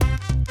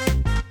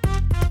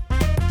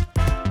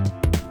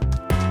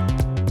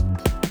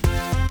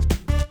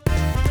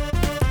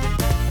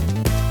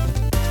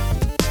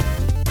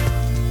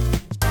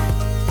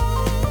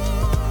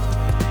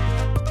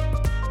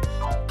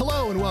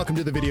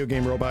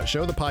Robot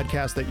Show, the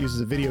podcast that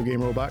uses a video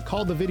game robot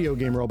called the Video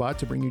Game Robot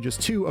to bring you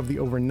just 2 of the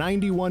over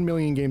 91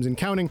 million games and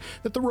counting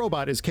that the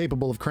robot is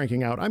capable of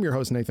cranking out. I'm your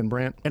host, Nathan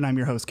Brandt. And I'm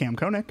your host, Cam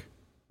Koenig.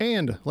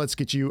 And let's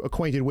get you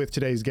acquainted with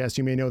today's guest.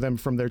 You may know them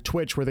from their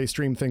Twitch, where they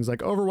stream things like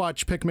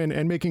Overwatch, Pikmin,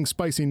 and making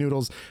spicy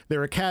noodles.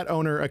 They're a cat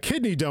owner, a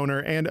kidney donor,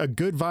 and a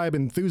good vibe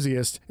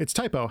enthusiast. It's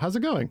Typo. How's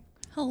it going?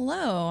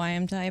 Hello, I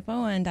am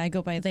Typo, and I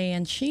go by they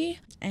and she,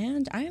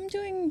 and I am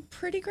doing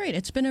pretty great.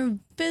 It's been a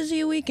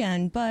busy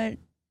weekend, but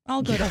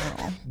all good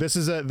overall. This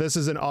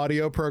is an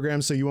audio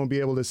program, so you won't be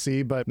able to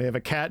see, but they have a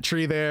cat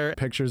tree there,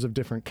 pictures of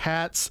different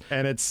cats,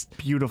 and it's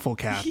beautiful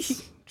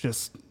cats.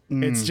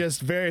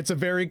 It's a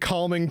very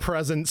calming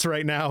presence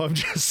right now of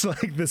just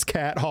like this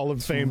cat Hall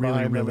of Fame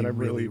behind them, and I'm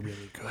really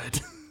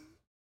good.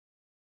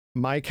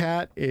 My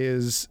cat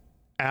is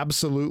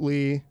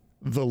absolutely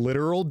the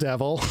literal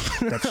devil.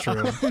 That's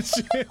true.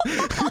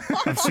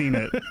 I've seen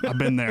it. I've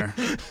been there.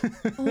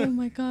 Oh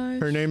my gosh.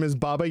 Her name is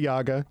Baba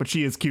Yaga. But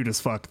she is cute as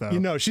fuck, though. You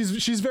know,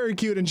 she's very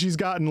cute, and she's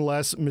gotten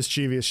less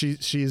mischievous.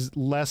 She's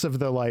less of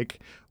the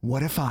like,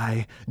 what if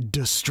I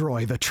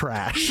destroy the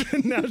trash?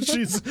 now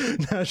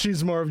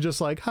she's more of just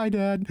like, hi,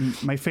 Dad.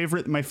 My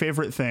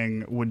favorite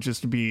thing would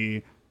just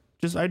be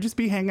I'd just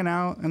be hanging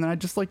out, and then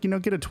I'd just like,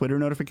 get a Twitter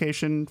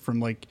notification from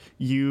like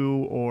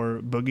you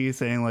or Boogie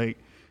saying like,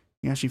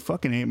 yeah, she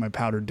fucking ate my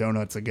powdered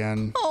donuts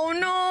again. Oh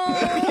no.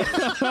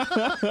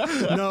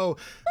 No,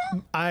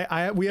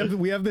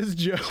 we have this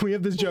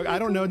joke. I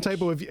don't know,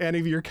 Typo, if any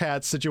of your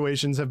cat's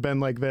situations have been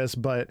like this,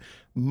 but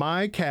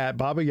my cat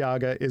Baba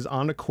Yaga is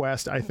on a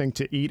quest, I think,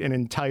 to eat an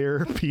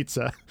entire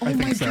pizza. I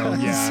think so.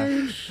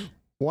 Yeah.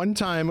 One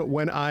time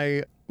when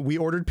we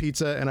ordered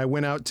pizza and I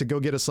went out to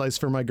go get a slice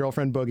for my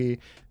girlfriend Boogie,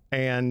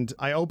 and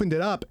I opened it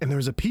up and there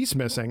was a piece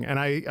missing, and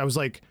I was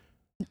like,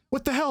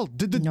 what the hell?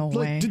 Did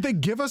they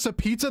give us a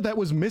pizza that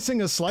was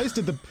missing a slice?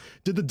 Did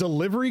the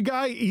delivery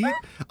guy eat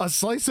a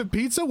slice of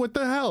pizza? What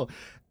the hell?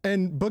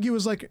 And Boogie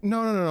was like,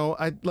 no.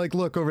 I like,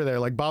 look over there.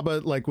 Like Baba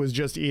like was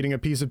just eating a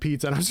piece of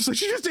pizza, and I was just like,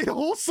 she just ate a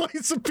whole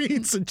slice of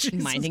pizza.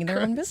 Jesus Minding Christ.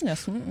 their own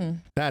business.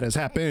 That has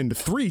happened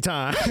 3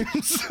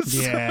 times.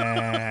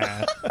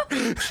 Yeah.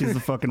 She's the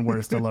fucking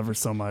worst. I love her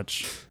so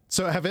much.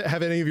 So have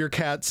any of your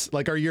cats,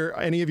 like,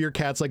 any of your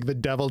cats like the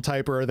devil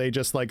type, or are they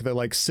just like the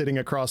like sitting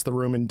across the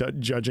room and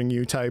judging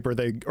you type? Or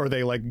are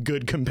they like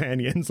good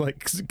companions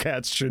like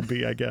cats should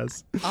be, I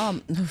guess?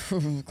 Oh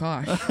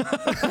gosh.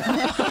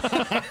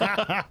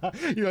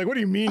 You're like, what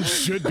do you mean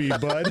should be,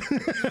 bud?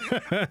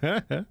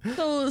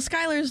 So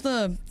Skylar's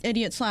the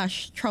idiot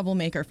 /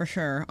 troublemaker for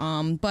sure.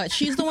 But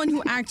she's the one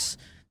who acts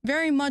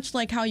very much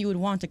like how you would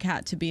want a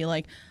cat to be,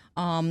 like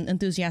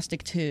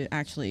enthusiastic to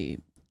actually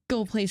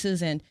go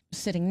places and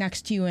sitting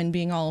next to you and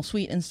being all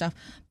sweet and stuff.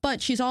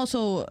 But she's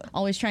also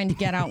always trying to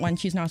get out when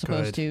she's not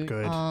supposed to.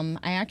 Good.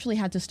 I actually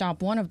had to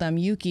stop one of them,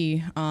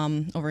 Yuki,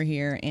 over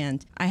here,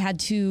 and I had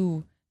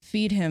to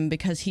feed him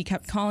because he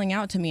kept calling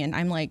out to me, and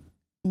I'm like,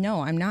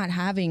 no, I'm not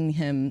having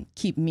him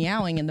keep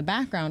meowing in the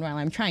background while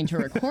I'm trying to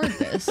record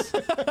this.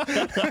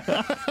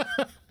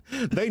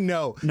 They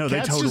know. No,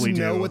 Cats they totally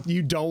just know do. what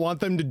you don't want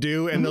them to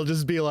do, and they'll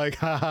just be like,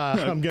 haha,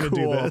 I'm going to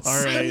do this.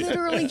 All right. I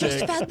literally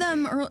just fed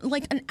them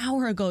like an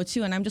hour ago,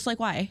 too, and I'm just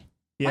like, why?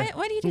 Yeah.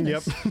 Why do you do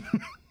this?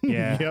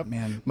 Yeah, Yep.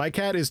 man. My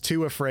cat is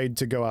too afraid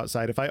to go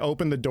outside. If I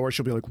open the door,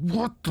 she'll be like,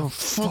 what the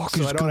fuck?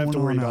 So is I don't have to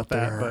worry going on about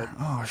that. out there?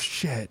 Oh,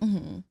 shit.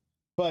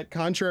 But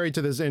contrary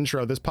to this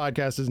intro, this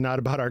podcast is not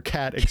about our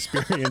cat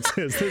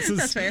experiences.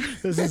 That's fair.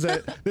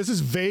 This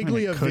is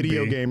vaguely a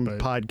video game but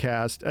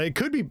podcast. It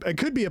could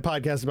be a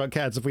podcast about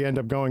cats if we end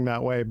up going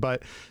that way,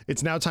 but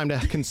it's now time to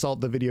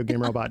consult the Video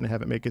Game Robot and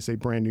have it make us a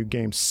brand new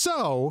game.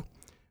 So,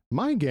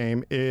 my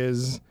game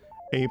is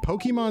a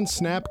Pokemon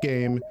Snap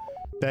game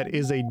that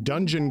is a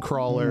dungeon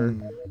crawler,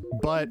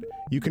 but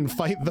you can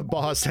fight the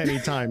boss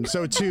anytime.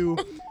 So to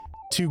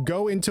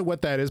go into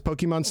what that is,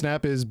 Pokemon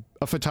Snap is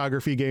a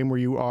photography game where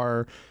you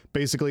are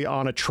basically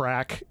on a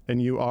track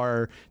and you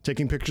are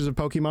taking pictures of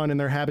Pokemon in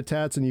their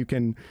habitats, and you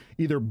can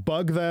either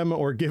bug them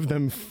or give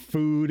them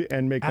food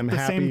and make them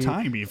happy. At the same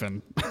time,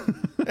 even.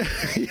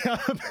 Yeah.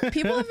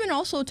 People have been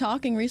also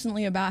talking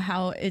recently about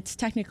how it's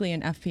technically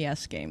an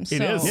FPS game. So.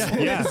 It is.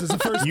 Yeah. This is the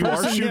first You are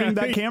person, shooting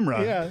that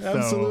camera. Yeah, so.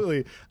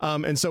 absolutely.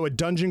 And so a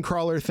dungeon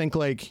crawler, think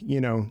like,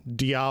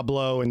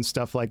 Diablo and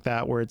stuff like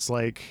that, where it's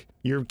like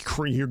you're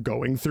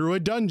going through a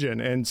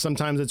dungeon, and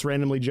sometimes it's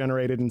randomly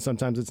generated and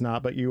sometimes it's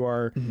not, but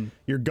you're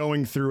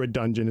going through a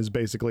dungeon is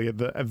basically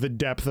the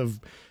depth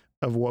of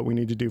what we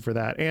need to do for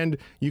that. And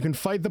you can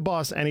fight the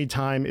boss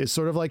anytime. Is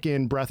sort of like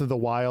in Breath of the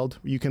Wild.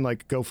 You can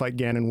like go fight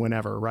Ganon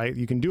whenever, right?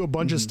 You can do a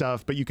bunch of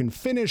stuff, but you can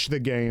finish the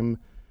game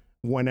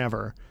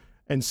whenever.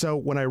 And so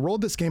when I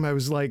rolled this game, I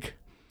was like,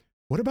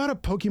 what about a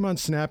Pokemon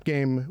Snap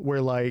game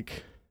where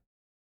like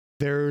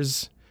there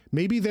is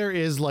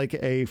like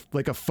a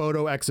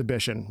photo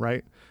exhibition,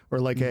 right? Or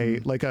like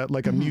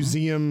a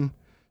museum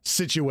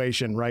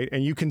situation, right?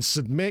 And you can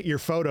submit your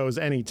photos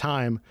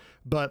anytime,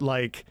 but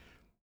like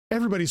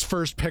everybody's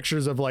first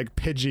pictures of like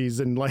Pidgeys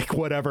and like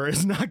whatever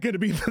is not going to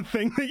be the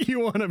thing that you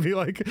want to be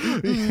like.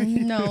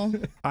 No.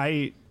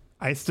 I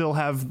I still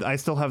have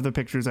the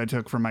pictures I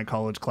took from my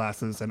college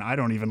classes, and I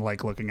don't even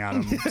like looking at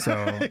them.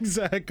 So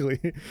Exactly.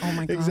 Oh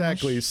my gosh.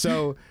 Exactly.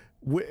 So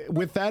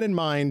with that in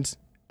mind,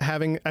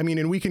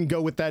 and we can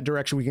go with that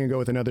direction. We can go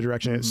with another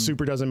direction. It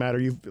super doesn't matter.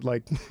 You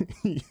like,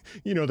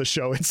 you know, the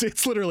show.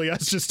 It's literally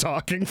us just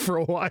talking for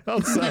a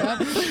while.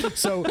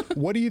 So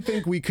what do you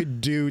think we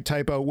could do,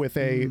 Typo, with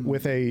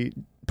a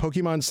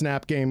Pokemon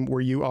Snap game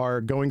where you are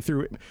going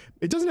through?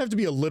 It doesn't have to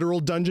be a literal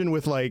dungeon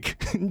with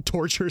like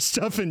torture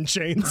stuff and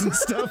chains and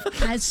stuff.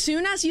 As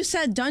soon as you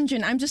said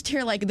dungeon, I'm just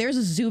here like there's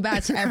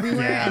Zubats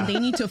everywhere and they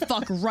need to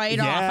fuck right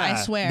off,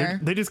 I swear.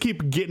 They just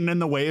keep getting in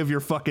the way of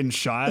your fucking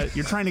shot.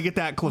 You're trying to get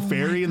that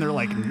Clefairy and they're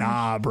like,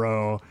 nah,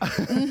 bro.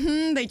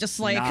 They just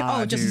like,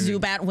 just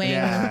dude. Zubat wing.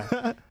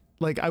 Yeah.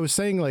 Like I was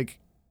saying, like,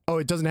 oh,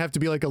 it doesn't have to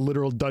be like a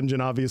literal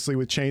dungeon, obviously,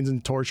 with chains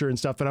and torture and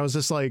stuff. But I was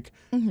just like,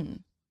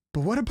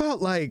 but what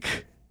about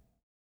like,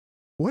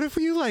 what if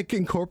you like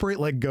incorporate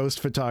like ghost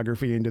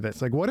photography into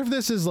this? Like, what if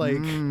this is like,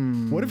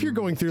 what if you're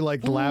going through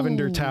like the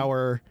Lavender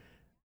Tower?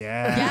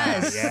 Yeah.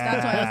 Yes,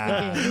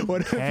 that's what I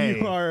was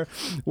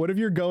thinking. What if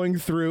you're going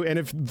through, and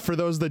if for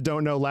those that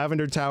don't know,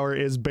 Lavender Tower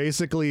is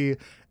basically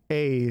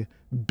a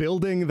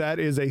building that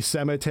is a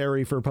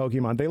cemetery for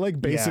Pokemon. They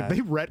like they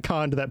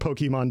retconned that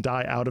Pokemon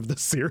die out of the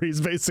series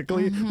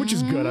basically, which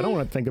is good. I don't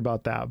want to think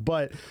about that,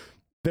 but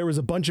there was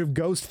a bunch of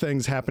ghost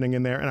things happening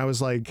in there, and I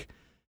was like,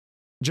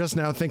 just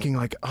now thinking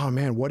like, oh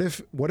man, what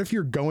if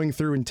you're going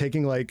through and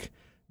taking like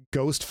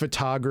ghost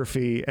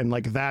photography and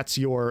like that's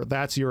your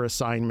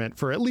assignment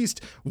for at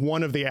least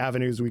one of the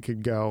avenues we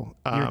could go.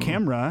 Your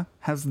camera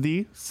has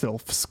the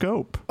Sylph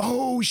scope.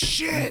 Oh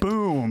shit!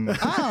 Boom.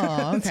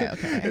 Oh,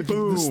 okay.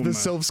 Boom. The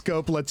Sylph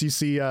scope lets you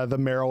see the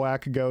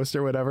Marowak ghost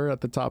or whatever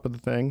at the top of the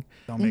thing.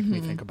 Don't make me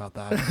think about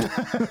that.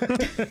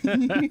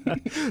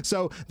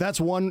 So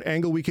that's one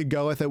angle we could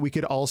go with it. We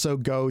could also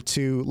go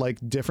to like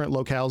different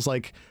locales,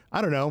 like,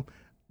 I don't know,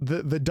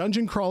 the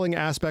dungeon crawling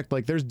aspect.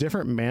 Like there's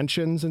different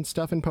mansions and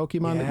stuff in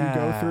Pokemon that you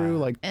go through,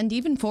 like, And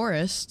even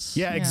forests.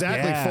 yeah,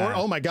 exactly. Yeah.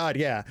 Oh my god,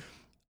 yeah.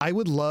 I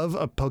would love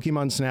a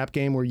Pokemon Snap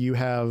game where you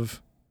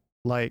have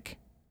like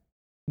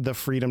the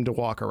freedom to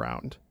walk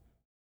around.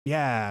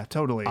 Yeah,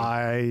 totally.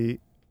 I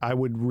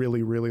would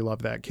really, really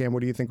love that. Cam,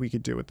 what do you think we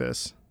could do with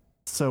this?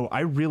 So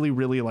I really,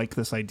 really like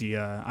this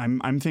idea.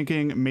 I'm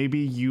thinking maybe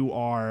you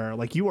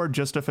are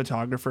just a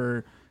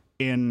photographer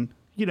in,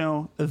 you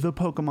know, the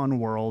Pokemon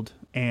world,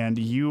 and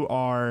you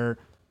are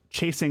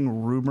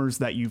chasing rumors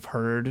that you've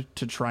heard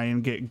to try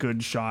and get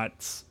good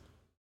shots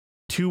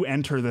to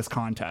enter this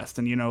contest.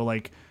 And, you know,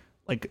 like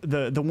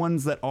the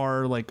ones that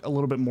are like a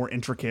little bit more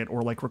intricate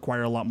or like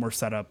require a lot more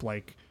setup,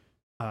 like,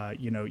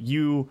 you know,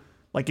 you,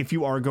 like if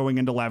you are going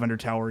into Lavender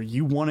Tower,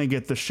 you want to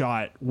get the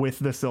shot with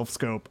the Sylph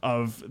scope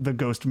of the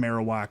Ghost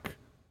Marowak,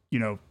 you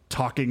know,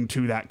 talking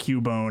to that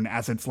Cubone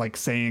as it's like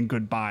saying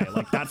goodbye.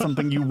 Like that's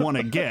something you want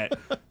to get.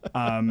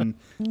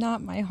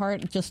 Not my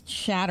heart just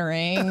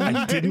shattering.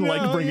 I didn't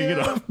like bringing it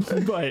up,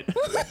 but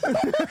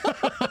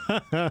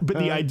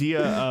the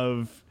idea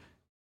of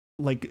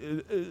like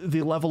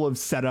the level of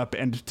setup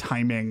and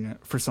timing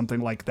for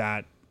something like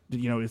that,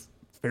 you know, is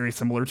very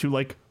similar to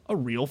like a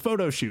real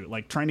photo shoot.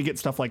 Like trying to get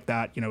stuff like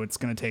that, you know, it's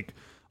going to take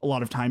a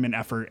lot of time and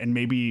effort, and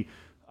maybe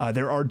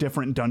there are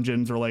different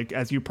dungeons, or like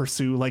as you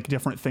pursue like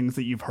different things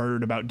that you've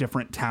heard about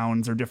different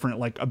towns or different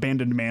like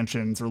abandoned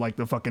mansions or like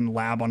the fucking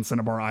lab on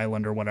Cinnabar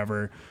Island or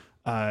whatever,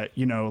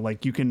 you know,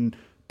 like you can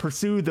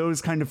pursue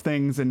those kind of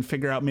things and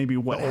figure out maybe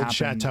what the old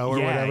happened. chateau or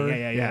whatever.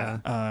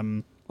 Yeah.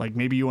 Like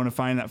maybe you want to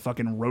find that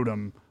fucking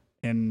Rotom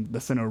in the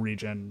Sinnoh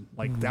region.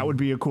 Like that would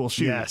be a cool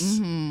shoot. Yes.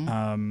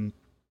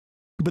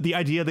 But the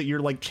idea that you're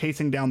like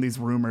chasing down these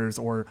rumors,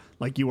 or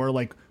like you are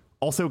like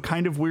also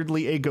kind of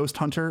weirdly a ghost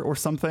hunter or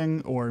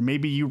something, or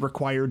maybe you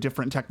require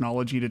different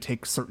technology to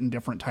take certain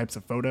different types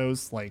of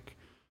photos, like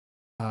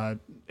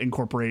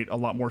incorporate a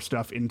lot more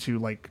stuff into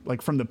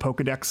like from the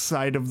Pokedex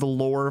side of the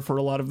lore for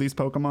a lot of these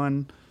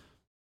Pokemon.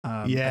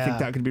 I think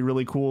that could be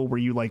really cool, where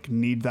you like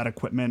need that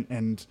equipment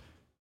and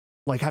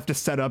like have to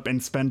set up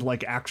and spend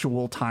like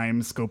actual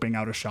time scoping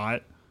out a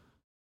shot.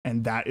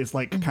 And that is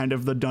like kind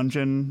of the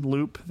dungeon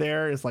loop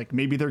there, is like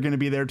maybe they're going to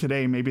be there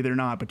today, maybe they're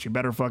not, but you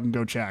better fucking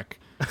go check.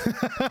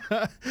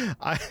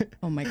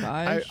 Oh my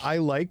gosh. I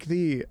like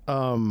the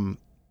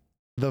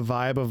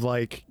vibe of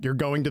like you're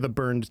going to the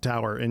burned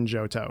tower in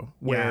Johto,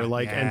 where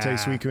Entei,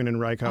 Suicune, and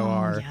Raikou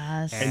are.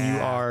 Yes. And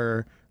you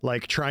are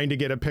like trying to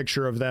get a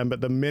picture of them, but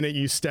the minute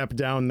you step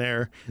down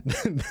there,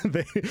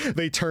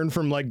 they turn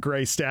from like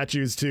gray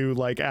statues to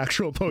like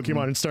actual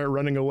Pokemon and start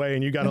running away,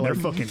 and you gotta They're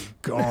like fucking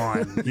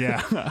gone.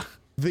 Yeah.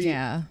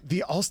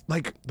 The also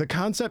like the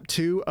concept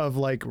too of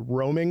like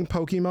roaming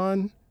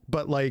Pokemon,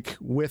 but like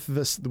with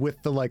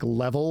the like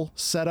level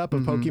setup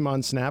of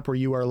Pokemon Snap, where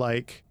you are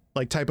like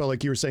Typo,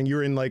 like you were saying,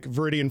 you're in like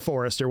Viridian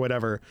Forest or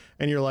whatever,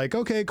 and you're like,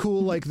 okay,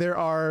 cool, like there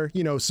are,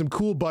 you know, some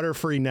cool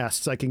Butterfree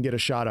nests I can get a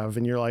shot of,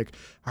 and you're like,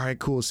 all right,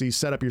 cool, so you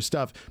set up your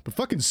stuff, but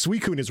fucking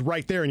Suicune is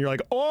right there, and you're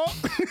like, oh.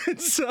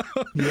 So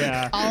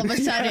yeah, all of a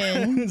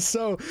sudden.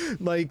 So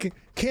like,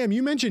 Cam,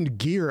 you mentioned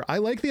gear. I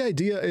like the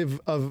idea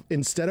of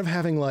instead of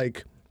having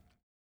like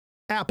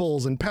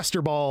apples and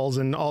pester balls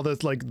and all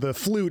this, like the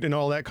flute and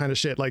all that kind of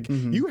shit. Like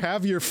you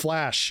have your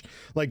flash,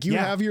 like you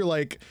have your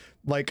like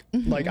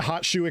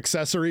hot shoe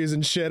accessories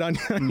and shit on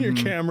your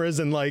cameras,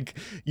 and like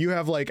you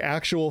have like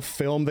actual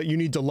film that you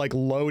need to like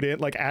load in,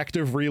 like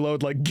active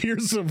reload, like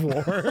Gears of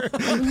War. Wait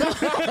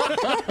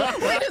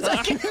a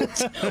second.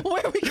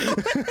 Where are we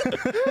going?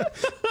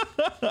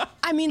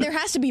 I mean, there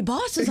has to be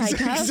bosses, I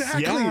guess.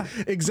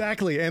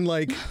 Exactly. And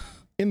like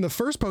in the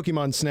first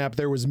Pokemon Snap,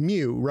 there was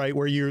Mew, right?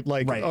 Where you're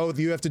like, oh,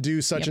 you have to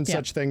do such and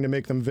such thing to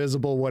make them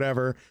visible,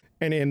 whatever.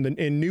 And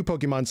in new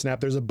Pokemon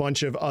Snap, there's a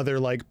bunch of other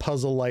like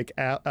puzzle like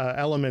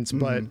elements,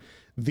 but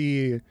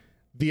the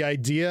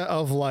idea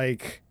of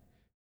like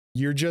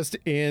you're just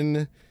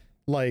in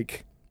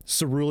like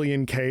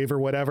Cerulean Cave or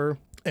whatever,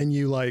 and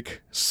you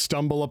like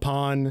stumble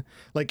upon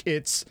like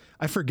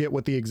I forget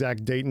what the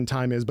exact date and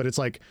time is, but it's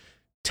like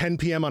 10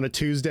 p.m. on a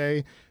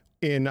Tuesday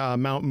in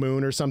Mount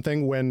Moon or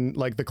something, when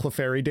like the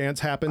Clefairy dance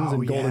happens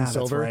in Gold and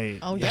Silver. Right.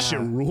 Oh, that shit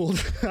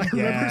ruled. I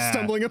remember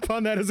stumbling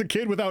upon that as a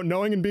kid without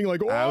knowing and being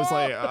like, I was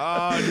like,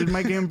 oh, did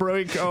my game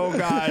break? Oh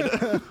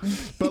God.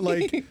 But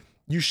like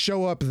you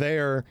show up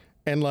there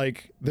and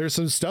like there's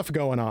some stuff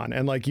going on,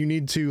 and like you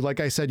need to, like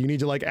I said, you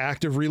need to like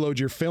active reload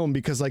your film,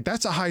 because like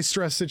that's a high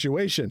stress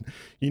situation.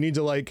 You need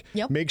to like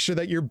make sure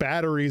that your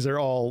batteries are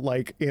all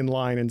like in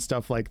line and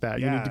stuff like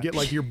that. You need to get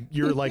like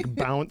your like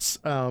bounce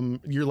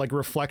your like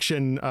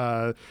reflection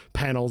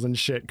panels and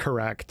shit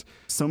correct.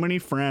 So many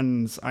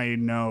friends I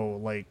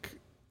know, like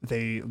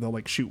they'll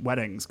like shoot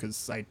weddings,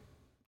 because I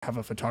have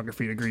a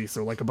photography degree,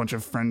 so like a bunch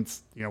of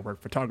friends, you know, were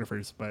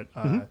photographers, but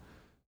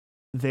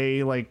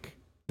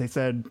they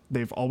said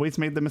they've always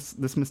made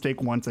this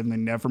mistake once and they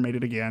never made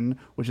it again,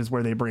 which is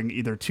where they bring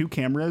either 2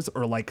 cameras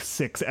or like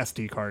 6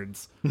 SD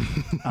cards.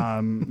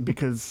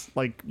 Because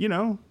like, you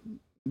know,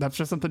 that's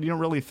just something you don't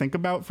really think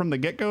about from the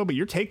get-go, but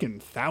you're taking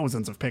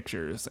thousands of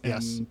pictures.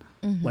 And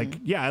like,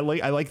 I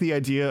like the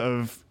idea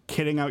of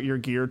kitting out your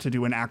gear to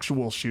do an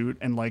actual shoot.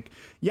 And like,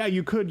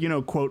 you could, you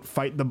know, quote,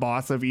 fight the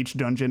boss of each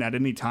dungeon at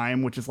any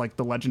time, which is like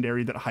the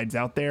legendary that hides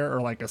out there, or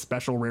like a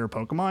special rare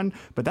Pokemon.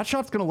 But that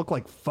shot's going to look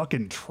like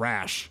fucking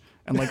trash.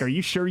 And like, are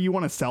you sure you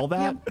want to sell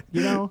that?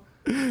 You know,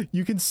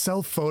 you can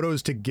sell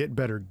photos to get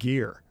better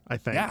gear, I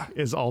think,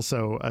 is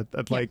also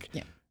like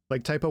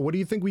Typo. What do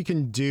you think we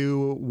can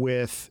do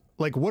with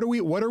like, what are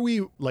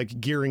we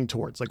like gearing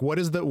towards? Like, what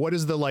is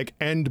the like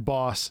end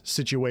boss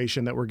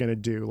situation that we're going to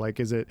do? Like,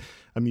 is it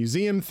a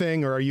museum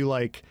thing, or are you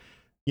like,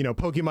 you know,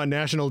 Pokemon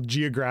National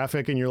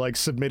Geographic and you're like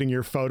submitting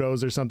your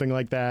photos or something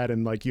like that?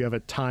 And like, you have a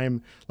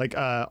time, like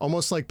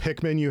almost like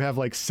Pikmin, you have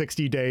like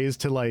 60 days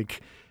to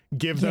like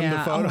give them the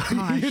photo. Oh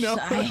gosh, you know?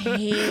 I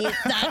hate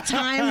that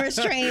time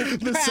restraint.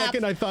 The crap.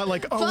 second I thought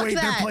like, oh Fuck wait,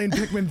 that. they're playing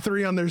Pikmin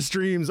 3 on their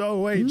streams. Oh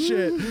wait,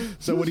 shit.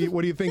 So what do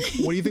you think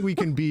we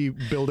can be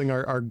building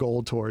our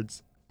goal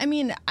towards? I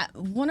mean,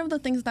 one of the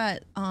things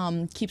that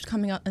keeps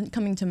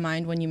coming to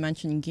mind when you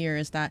mention gear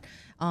is that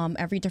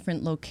every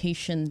different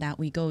location that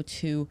we go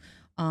to,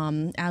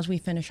 as we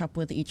finish up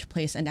with each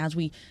place and as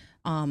we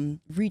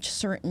reach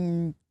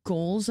certain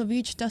goals of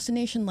each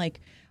destination,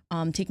 like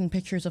taking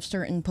pictures of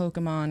certain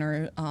Pokemon,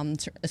 or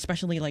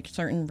especially like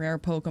certain rare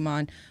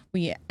Pokemon,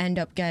 we end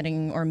up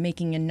getting or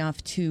making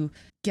enough to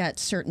get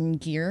certain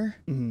gear.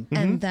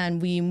 And then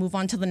we move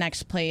on to the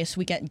next place.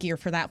 We get gear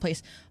for that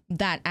place.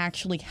 That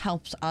actually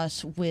helps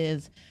us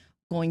with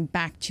going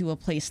back to a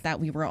place that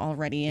we were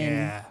already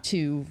in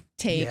to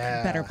take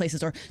better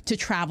places, or to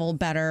travel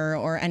better,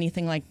 or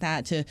anything like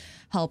that, to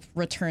help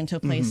return to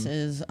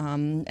places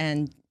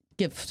and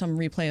give some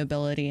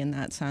replayability in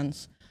that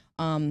sense.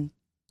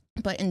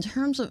 But in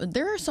terms of,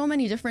 there are so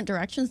many different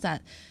directions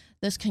that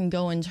this can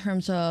go in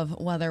terms of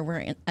whether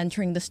we're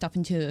entering this stuff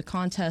into a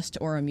contest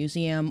or a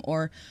museum,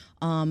 or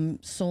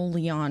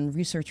solely on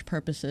research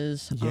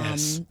purposes.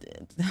 Yes.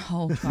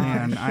 Oh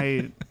God.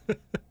 Man,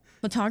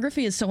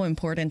 Photography is so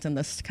important in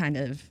this kind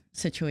of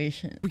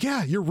situation.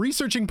 Yeah, you're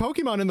researching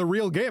Pokemon in the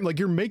real game. Like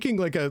you're making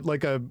like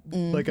a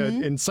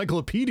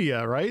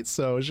encyclopedia, right?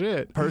 So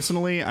shit.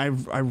 Personally, I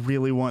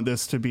really want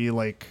this to be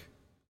like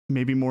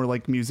maybe more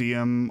like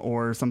museum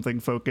or something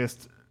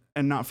focused,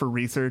 and not for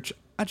research.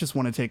 I just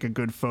want to take a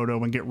good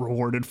photo and get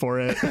rewarded for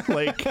it.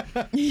 Like,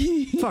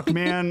 fuck,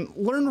 man,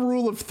 learn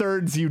rule of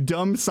thirds, you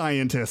dumb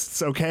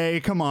scientists. Okay,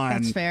 come on.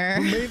 That's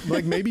fair.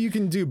 Maybe you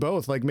can do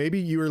both. Like maybe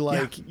you're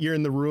like you're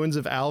in the ruins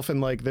of Alph,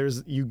 and like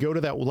you go to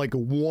that like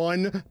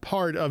one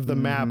part of the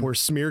map where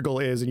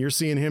Smeargle is, and you're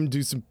seeing him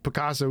do some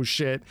Picasso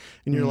shit,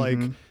 and you're like,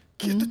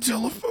 get the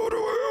telephoto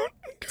out.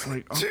 It's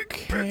like, Take a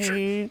okay. picture.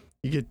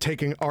 You get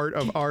taking art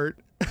of art.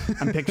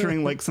 I'm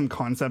picturing like some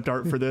concept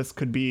art for this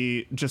could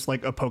be just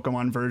like a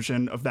Pokemon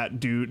version of that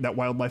dude, that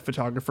wildlife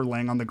photographer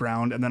laying on the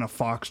ground, and then a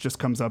fox just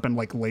comes up and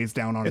like lays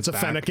down on his back.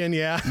 It's a Fennekin,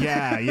 yeah.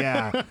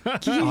 Yeah.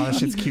 Oh, that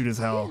shit's cute as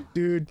hell.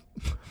 Dude,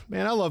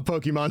 man, I love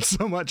Pokemon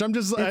so much. I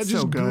just good.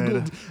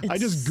 Googled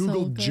It's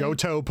so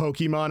Johto good.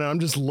 Pokemon, and I'm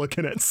just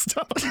looking at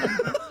stuff.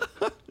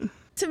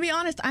 to be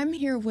honest, I'm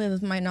here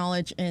with my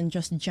knowledge in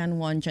just Gen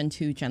 1, Gen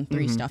 2, Gen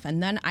 3 stuff.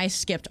 And then I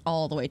skipped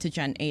all the way to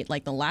Gen 8.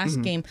 Like the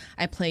last game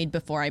I played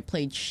before I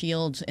played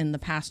Shield in the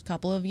past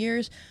couple of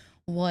years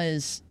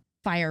was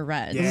Fire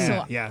Red.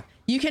 Yeah, so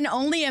you can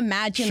only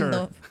imagine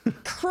the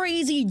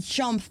crazy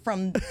jump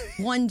from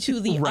one to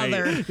the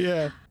other.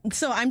 Yeah.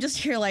 So I'm just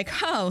here like,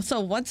 so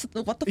what the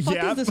fuck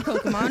is this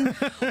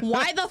Pokemon?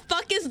 Why the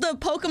fuck is the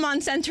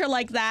Pokemon Center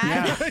like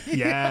that?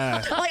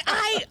 Yeah. Like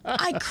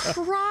I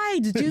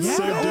cried, dude.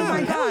 So Oh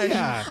my gosh.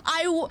 Yeah.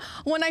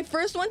 When I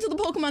first went to the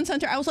Pokemon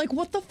Center, I was like,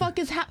 what the fuck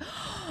is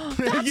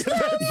that's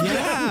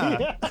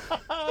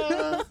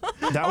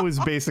That was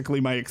basically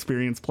my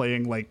experience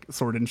playing like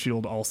Sword and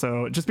Shield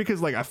also, just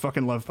because like I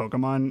fucking love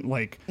Pokemon.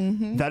 Like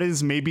that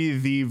is maybe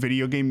the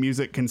video game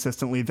music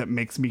consistently that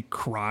makes me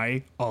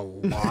cry a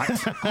lot.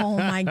 Oh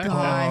my gosh.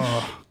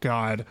 Oh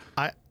God.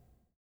 I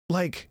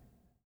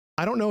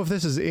don't know if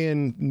this is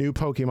in new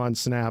Pokemon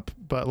Snap,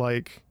 but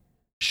like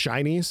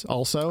shinies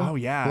also. Oh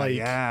yeah. Like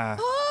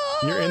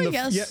you're in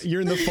the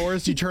you're in the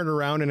forest, you turn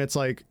around and it's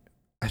like,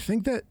 I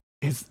think that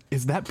Is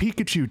that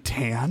Pikachu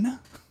tan?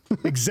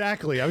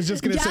 exactly. I was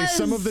just gonna say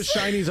some of the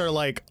shinies are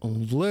like a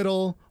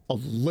little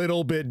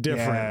bit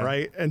different,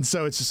 right? And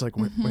so it's just like,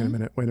 wait a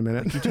minute.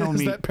 You telling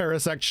me that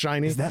Parasect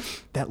shiny? Is that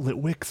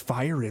Litwick's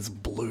fire is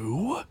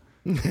blue?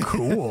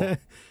 Cool.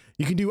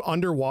 You can do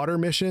underwater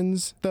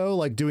missions though,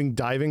 like doing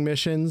diving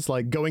missions,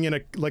 like going in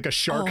a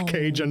shark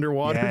cage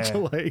underwater to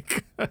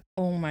like.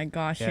 Oh my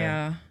gosh,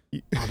 yeah.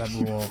 Oh, that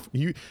rule.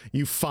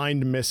 You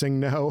find missing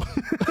no.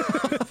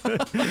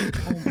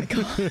 Oh my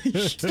gosh.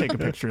 Just take a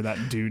picture of that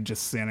dude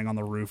just standing on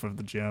the roof of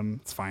the gym.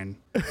 It's fine.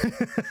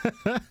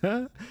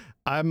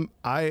 I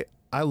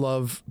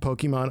love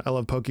Pokemon. I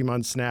love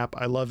Pokemon Snap.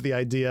 I love the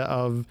idea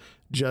of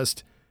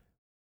just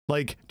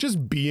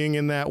being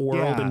in that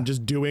world and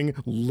just doing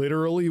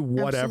literally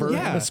whatever,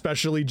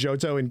 especially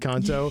Johto and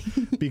Kanto,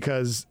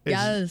 because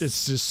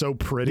it's just so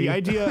pretty. The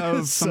idea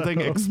of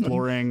something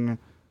exploring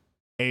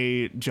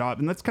a job,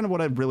 and that's kind of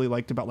what I really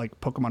liked about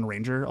like Pokemon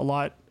Ranger a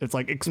lot. It's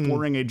like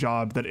exploring a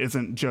job that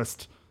isn't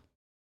just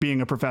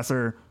being a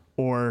professor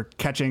or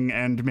catching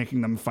and making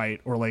them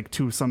fight, or like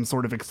to some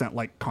sort of extent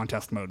like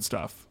contest mode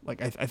stuff.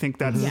 Like I think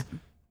that's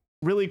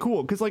really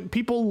cool because like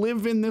people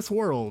live in this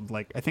world.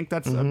 Like I think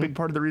that's a big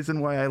part of the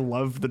reason why I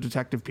love the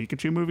Detective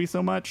Pikachu movie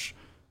so much,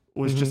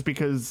 was just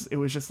because it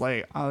was just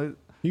like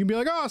you can be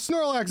like, oh,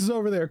 Snorlax is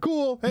over there.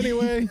 Cool.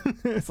 Anyway,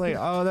 it's like,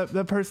 oh,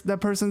 that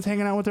person's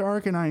hanging out with their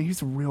Arcanine.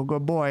 He's a real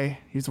good boy.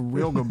 He's a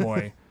real good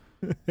boy.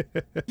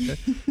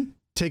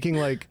 Taking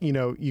like,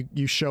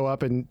 you show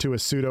up into a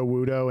pseudo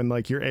Wudo and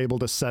like you're able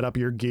to set up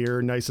your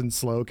gear nice and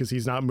slow because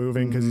he's not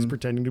moving because he's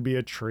pretending to be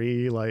a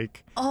tree.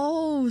 Like,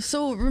 oh,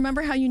 so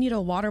remember how you need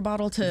a water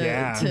bottle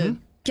to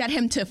get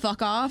him to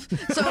fuck off?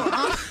 So,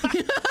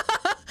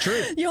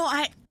 true.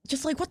 I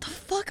just like, what the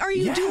fuck are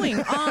you doing?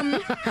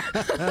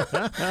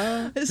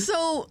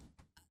 So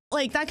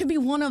like that could be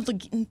one of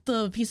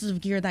the pieces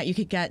of gear that you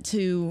could get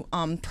to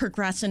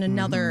progress in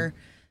another.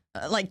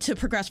 Like to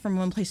progress from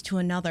one place to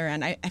another,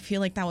 and I feel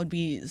like that would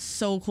be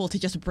so cool to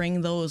just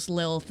bring those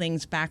little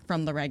things back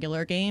from the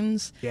regular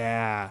games.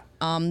 Yeah.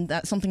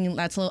 That's something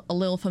that's a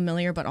little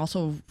familiar, but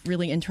also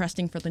really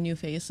interesting for the new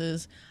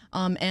faces.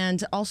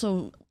 And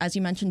also, as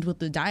you mentioned with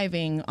the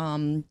diving,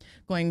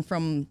 going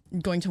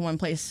to one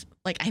place,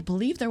 like I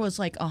believe there was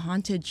like a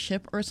haunted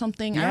ship or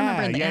something. I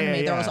remember in the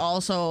anime there was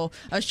also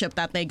a ship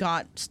that they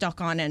got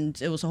stuck on,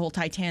 and it was a whole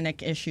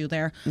Titanic issue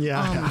there.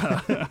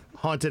 Yeah.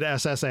 Haunted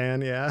SS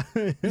Anne,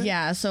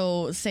 yeah,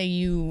 so say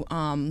you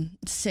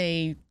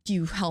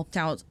helped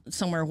out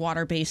somewhere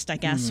water-based, I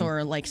guess,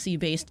 or like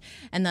sea-based,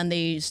 and then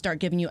they start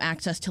giving you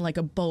access to like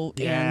a boat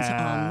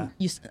and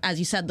as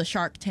you said, the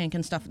shark tank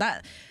and stuff.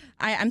 That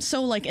I'm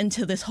so like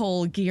into this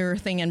whole gear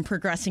thing and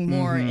progressing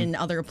more in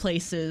other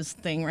places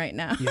thing right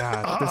now.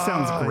 Yeah, this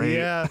sounds great.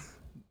 Yeah.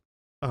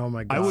 Oh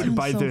my god. I would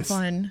buy so this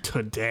fun.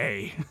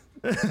 today.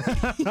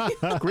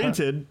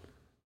 Granted,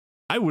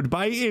 I would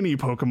buy any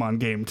Pokemon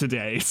game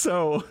today,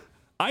 so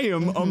I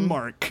am a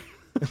mark.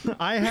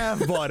 I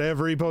have bought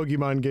every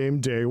Pokemon game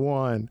day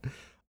one.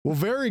 Well,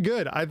 very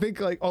good. I think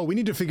we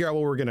need to figure out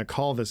what we're gonna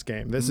call this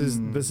game. That's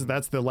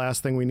the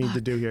last thing we need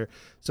to do here.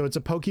 So it's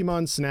a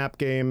Pokemon Snap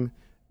game.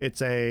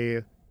 It's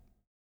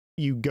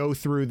you go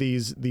through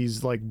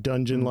these like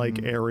dungeon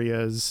like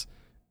areas,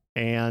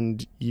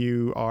 and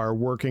you are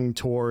working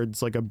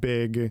towards like a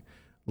big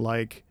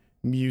like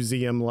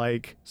museum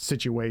like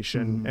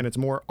situation, and it's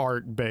more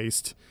art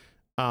based.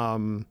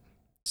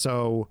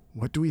 So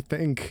what do we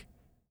think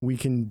we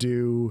can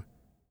do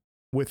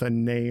with a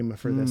name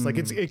for this? Like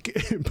it's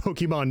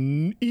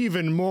Pokemon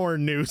even more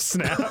new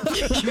Snap.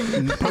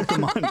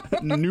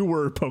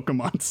 Newer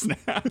Pokemon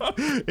Snap.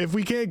 If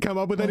we can't come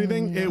up with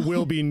anything, it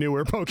will be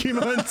newer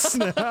Pokemon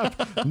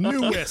Snap.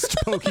 Newest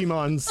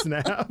Pokemon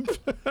Snap.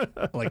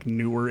 Like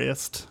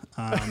newerist.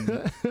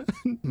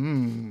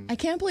 I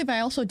can't believe I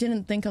also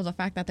didn't think of the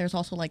fact that there's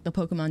also like the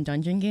Pokemon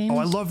dungeon games. Oh,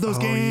 I love those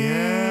games.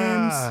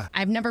 Yeah.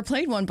 I've never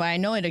played one, but I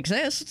know it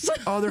exists.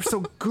 Oh, they're so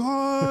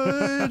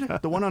good.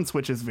 The one on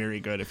Switch is very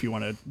good if you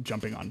want a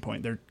jumping on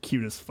point. They're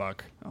cute as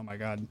fuck. Oh my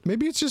god.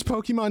 Maybe it's just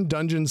Pokemon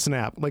Dungeon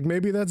Snap. Like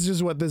maybe that's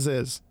just what this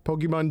is.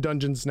 Pokemon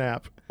Dungeon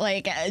Snap.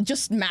 Like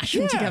just mash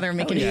them together and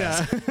make it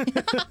Yeah.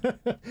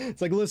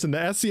 It's like, listen, the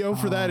SEO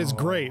for that is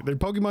great. The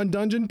Pokemon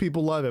Dungeon,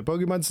 people love it.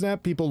 Pokemon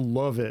Snap, people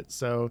love it.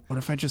 So What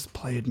if I just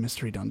played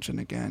Mystery Dungeon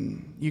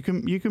again? You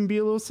can be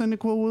a little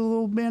cynical with a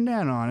little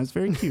bandana on. It's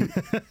very cute.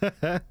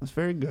 It's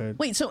very good.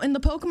 Wait, so in the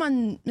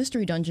Pokemon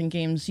Mystery Dungeon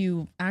games,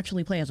 you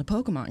actually play as a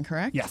Pokemon,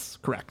 correct? Yes,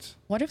 correct.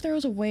 What if there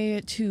was a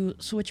way to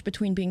switch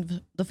between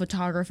being the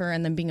photographer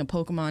and then being a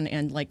Pokemon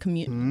and like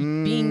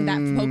being that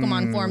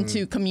Pokemon form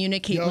to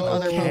communicate with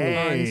other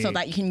Pokemon so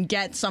that you can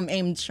get some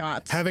aimed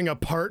shots? having a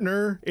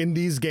partner in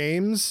these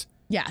games.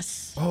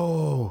 Yes.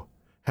 Oh,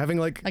 having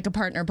like Like a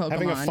partner Pokemon.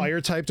 having a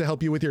fire type to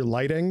help you with your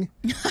lighting.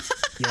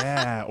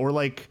 Yeah, or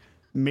like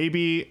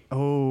maybe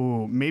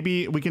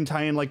we can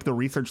tie in like the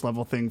research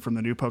level thing from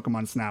the new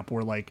Pokemon Snap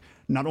where like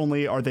not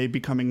only are they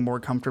becoming more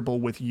comfortable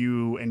with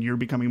you and you're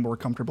becoming more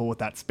comfortable with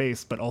that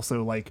space, but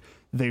also like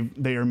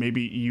they are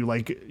maybe you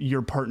like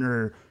your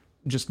partner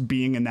just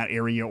being in that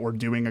area or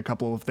doing a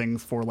couple of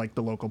things for like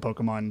the local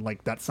Pokemon,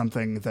 like that's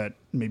something that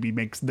maybe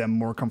makes them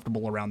more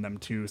comfortable around them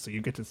too. So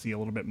you get to see a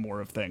little bit more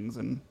of things.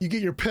 And You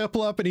get your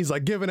Piplup and he's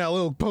like giving out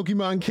little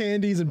Pokemon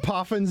candies and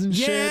puffins and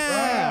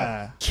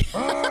yeah. shit.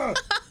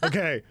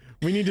 Okay,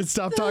 we need to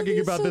stop talking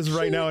about so this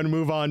right now and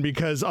move on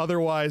because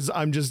otherwise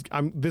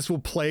this will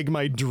plague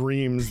my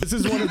dreams. This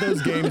is one of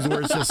those games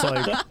where it's just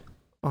like,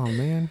 oh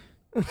man.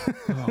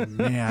 Oh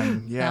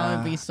man, yeah. That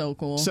would be so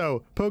cool.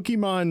 So,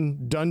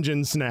 Pokemon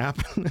Dungeon Snap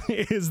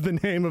is the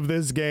name of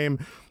this game.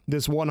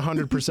 This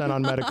 100%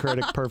 on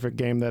Metacritic perfect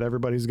game that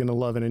everybody's going to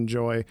love and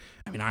enjoy.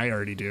 I mean, I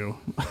already do.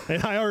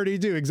 And I already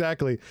do,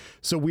 exactly.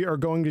 So, we are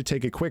going to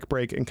take a quick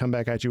break and come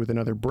back at you with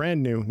another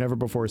brand new, never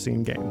before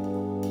seen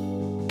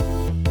game.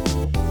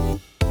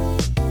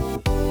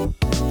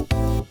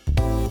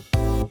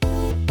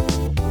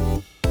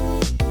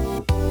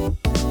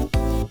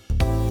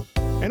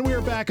 And we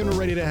are back and we're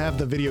ready to have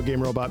the video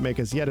game robot make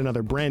us yet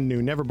another brand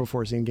new, never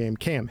before seen game.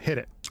 Cam, hit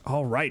it.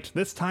 All right,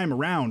 this time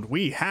around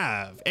we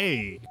have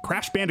a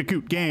Crash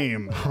Bandicoot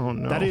game. Oh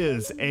no. That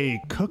is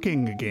a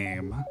cooking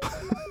game.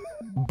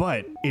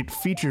 But it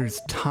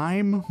features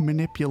time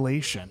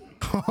manipulation.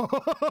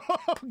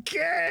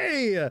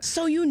 Okay.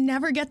 So you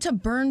never get to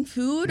burn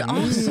food?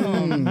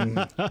 Awesome.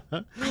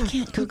 I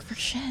can't cook for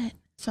shit.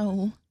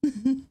 So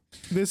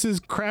This is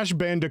Crash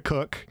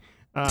Bandicook.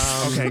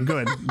 Okay,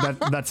 good.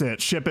 That's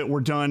it. Ship it. We're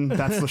done.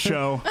 That's the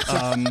show.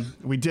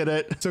 We did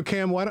it. So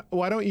Cam,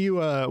 why don't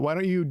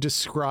you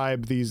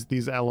describe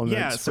these elements?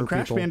 Yeah. So for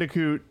Crash people?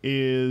 Bandicoot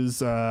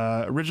is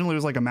originally it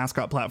was like a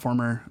mascot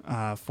platformer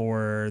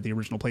for the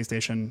original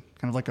PlayStation.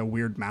 Kind of like a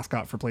weird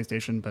mascot for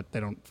PlayStation, but they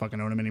don't fucking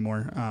own him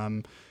anymore.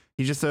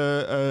 He's just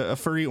a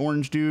furry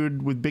orange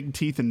dude with big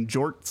teeth and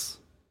jorts.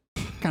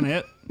 Kind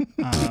of it.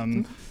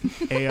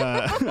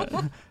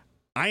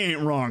 I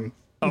ain't wrong.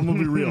 I'm gonna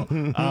be real.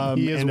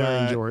 He is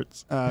wearing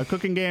jorts.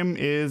 Cooking game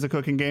is a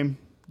cooking game.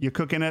 You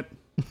cook in it.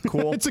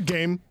 Cool. It's a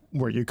game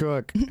where you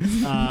cook.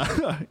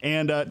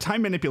 And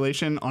time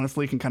manipulation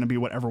honestly can kind of be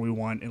whatever we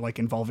want, like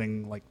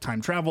involving like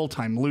time travel,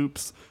 time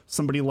loops,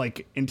 somebody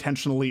like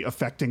intentionally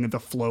affecting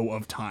the flow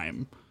of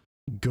time.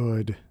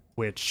 Good.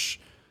 Which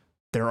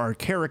there are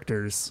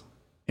characters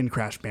in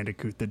Crash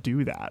Bandicoot that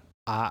do that.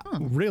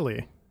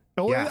 Really?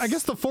 Oh, Yes. I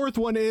guess the fourth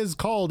one is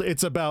called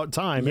It's About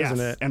Time, Yes,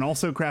 isn't it? and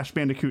also Crash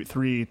Bandicoot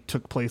 3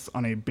 took place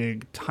on a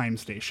big time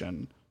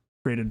station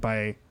created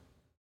by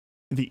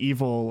the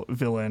evil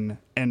villain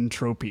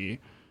Entropy.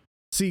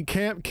 See,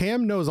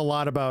 Cam knows a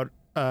lot about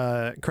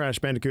Crash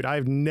Bandicoot.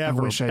 I've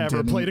never wish I ever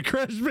didn't. played a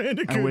Crash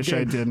Bandicoot. I wish I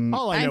game. didn't.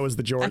 All I know is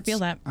the jorts. I feel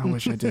that. I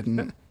wish I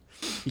didn't.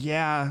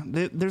 Yeah,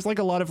 there's like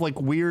a lot of like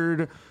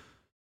weird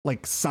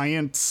like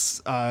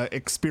science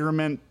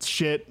experiment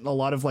shit, a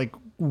lot of like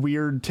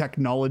weird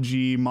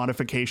technology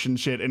modification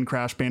shit in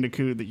Crash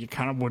Bandicoot that you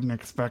kind of wouldn't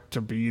expect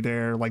to be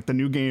there. Like the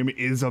new game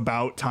is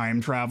about time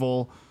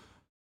travel.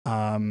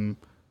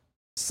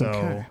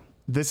 Okay.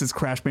 This is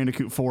Crash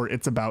Bandicoot 4.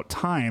 It's about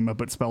time,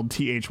 but spelled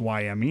Thyme.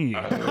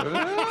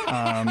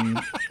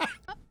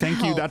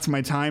 Thank you. That's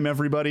my time,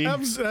 everybody. It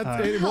was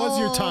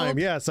your time.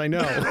 Yes, I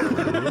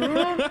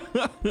know.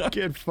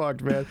 Get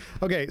fucked, man.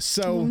 Okay,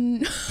 so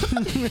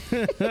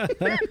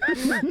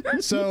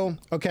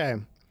okay.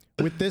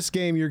 With this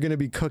game, you're going to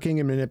be cooking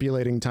and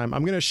manipulating time.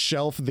 I'm going to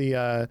shelf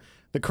the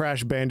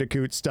Crash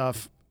Bandicoot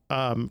stuff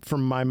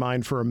from my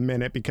mind for a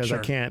minute because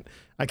Sure.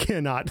 I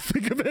cannot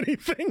think of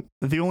anything.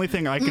 The only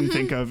thing I can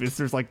think of is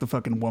there's like the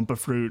fucking Wumpa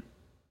fruit.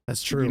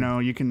 That's true. You know,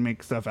 you can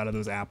make stuff out of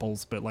those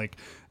apples, but like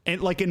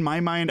in my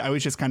mind, I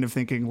was just kind of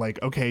thinking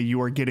like, okay,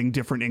 you are getting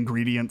different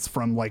ingredients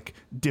from like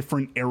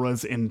different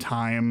eras in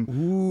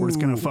time. We're just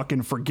gonna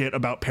fucking forget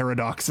about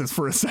paradoxes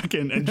for a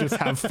second and just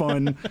have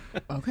fun.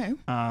 Okay.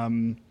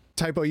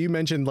 Typo, you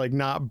mentioned like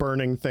not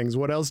burning things.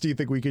 What else do you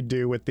think we could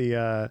do with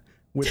the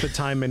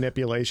time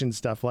manipulation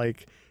stuff?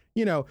 Like,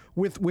 you know,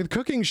 with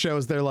cooking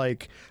shows, they're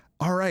like,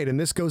 all right, and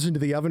this goes into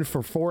the oven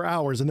for 4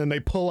 hours, and then they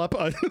pull up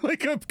a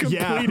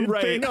completed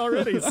thing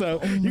already.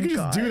 So you can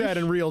just do that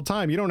in real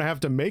time. You don't have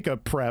to make a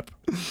prep.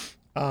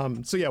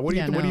 So yeah,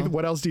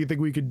 what else do you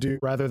think we could do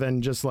rather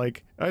than just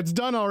like, it's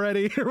done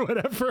already or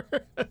whatever?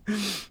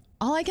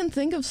 All I can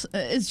think of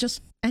is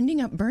just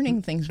ending up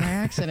burning things by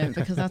accident,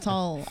 because that's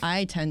all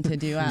I tend to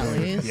do, at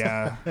least.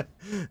 Yeah.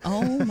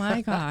 Oh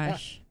my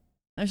gosh.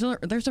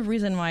 There's a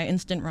reason why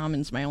instant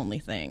ramen's my only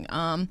thing.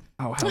 Oh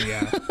hell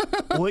yeah.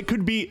 Well,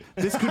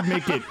 this could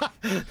make it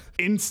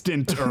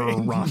instant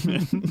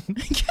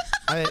ramen.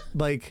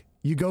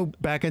 You go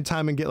back in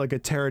time and get like a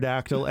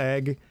pterodactyl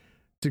egg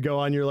to go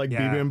on your like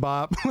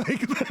bibimbap.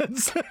 Like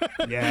that's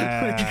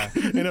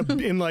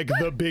in like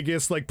the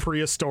biggest like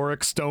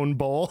prehistoric stone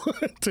bowl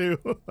too.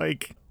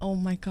 Like, oh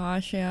my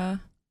gosh, yeah.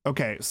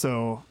 Okay,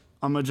 so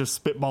I'm gonna just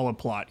spitball a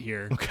plot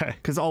here. Okay.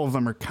 Because all of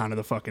them are kind of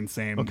the fucking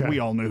same. Okay. We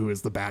all know who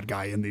is the bad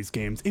guy in these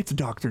games. It's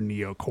Dr.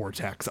 Neo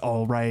Cortex,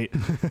 all right.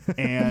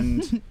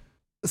 And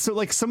so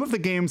like some of the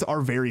games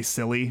are very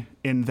silly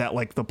in that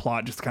like the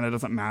plot just kind of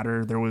doesn't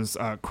matter. There was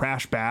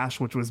Crash Bash,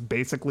 which was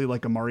basically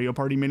like a Mario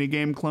Party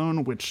minigame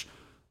clone, which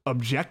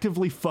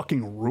objectively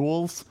fucking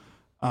rules.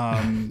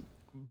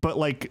 But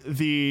like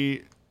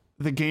the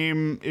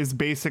game is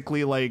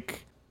basically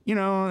like, you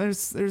know,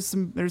 there's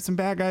some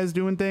bad guys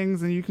doing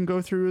things, and you can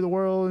go through the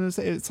world, and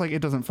it's like, it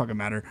doesn't fucking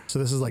matter. So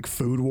this is like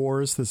Food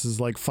Wars. This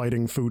is like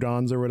fighting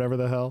foodons or whatever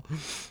the hell.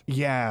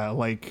 Yeah,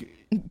 like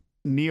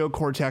Neo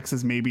Cortex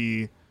is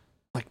maybe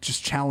like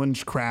just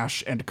challenge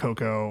Crash and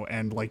Coco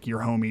and like your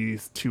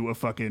homies to a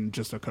fucking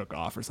just a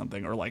cook-off or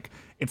something, or like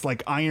it's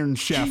like Iron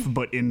Chef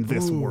but in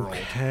this world,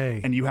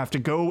 and you have to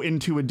go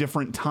into a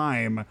different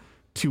time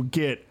to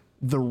get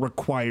the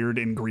required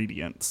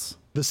ingredients.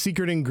 The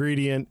secret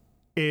ingredient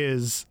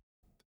is,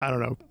 I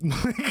don't know,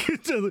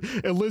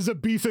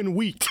 Elizabethan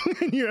wheat.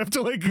 And you have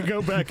to like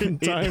go back in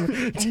time.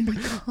 Oh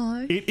my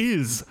god. It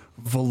is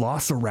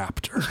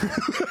Velociraptor.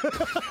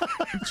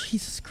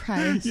 Jesus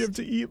Christ. You have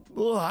to eat.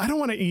 Ugh, I don't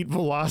want to eat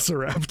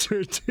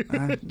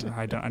Velociraptor, dude.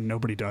 I don't.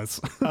 Nobody does.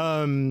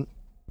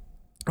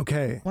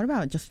 Okay. What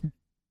about just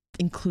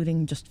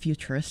including just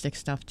futuristic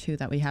stuff too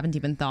that we haven't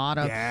even thought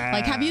of? Yeah.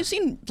 Like, have you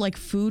seen like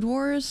Food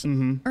Wars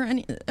or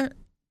any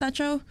that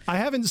show? I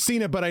haven't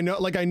seen it, but I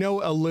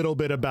know a little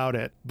bit about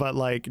it. But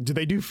like, do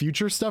they do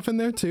future stuff in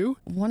there too?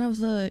 One of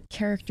the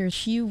characters,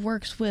 she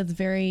works with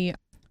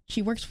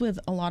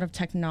a lot of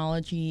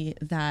technology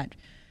that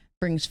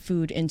brings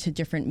food into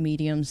different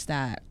mediums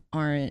that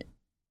aren't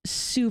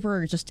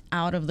super just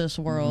out of this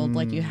world.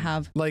 Like you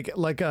have like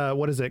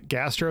what is it,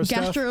 gastro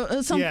stuff?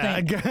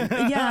 Something.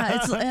 Yeah,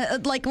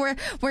 it's like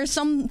where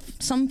some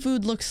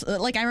food looks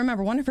like, I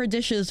remember one of her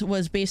dishes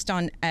was based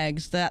on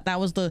eggs. That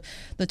was the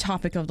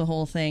topic of the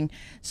whole thing.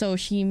 So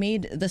she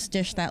made this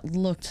dish that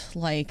looked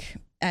like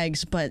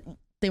eggs, but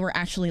they were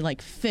actually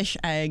like fish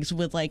eggs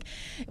with like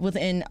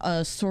within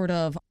a sort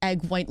of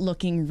egg white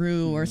looking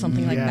roux or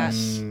something like that.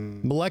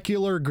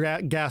 Molecular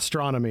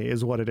gastronomy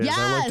is what it is. Yes,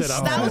 I looked it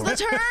up. That was the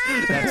term.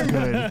 That's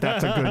good.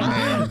 That's a good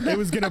name. It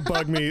was gonna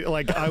bug me.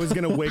 Like I was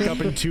gonna wake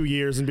up in 2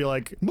 years and be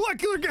like,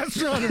 molecular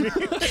gastronomy.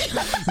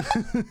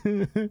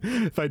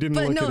 If I didn't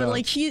look it up. But no,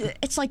 like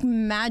it's like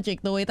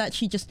magic the way that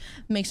she just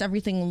makes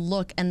everything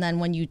look, and then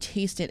when you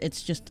taste it,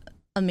 it's just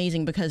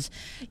amazing because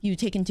you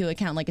take into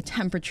account like a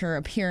temperature,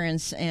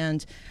 appearance,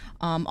 and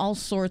all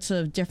sorts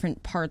of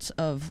different parts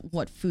of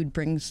what food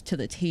brings to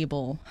the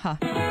table.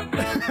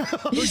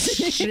 Oh,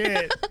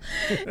 shit.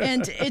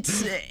 And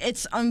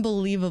it's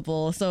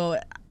unbelievable. So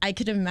I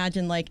could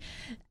imagine like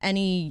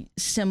any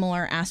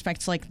similar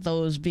aspects like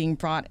those being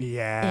brought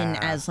in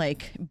as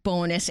like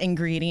bonus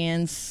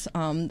ingredients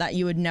that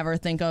you would never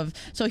think of.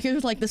 So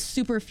here's like this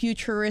super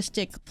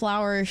futuristic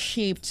flower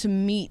shaped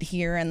meat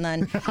here, and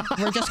then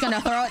we're just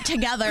gonna throw it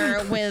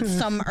together with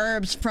some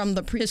herbs from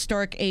the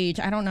prehistoric age.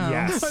 I don't know.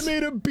 Yes. I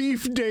made a beef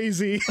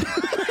daisy.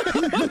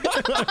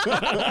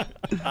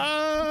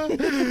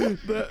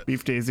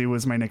 Beef Daisy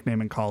was my nickname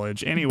in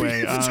college.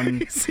 Anyway,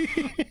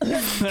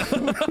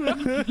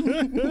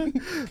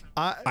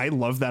 I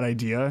love that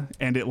idea,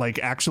 and it like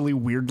actually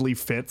weirdly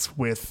fits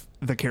with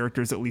the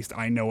characters at least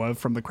I know of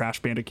from the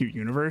Crash Bandicoot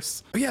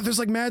universe. Oh, yeah, there's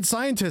like mad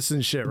scientists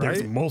and shit, right?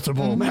 There's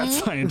multiple mad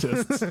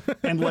scientists,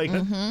 and like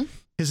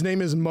his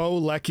name is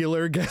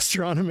Molecular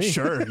Gastronomy.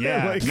 Sure,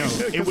 yeah, like, no,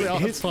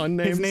 fun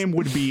names. His name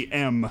would be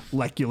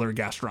Molecular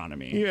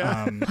Gastronomy.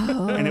 Yeah,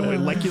 and it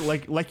would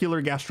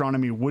Molecular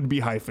Gastronomy would be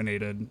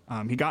hyphenated.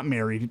 He got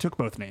married. He took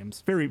both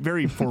names. Very,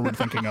 very forward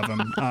thinking of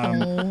him.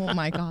 Oh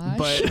my gosh!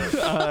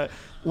 But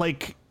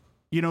like,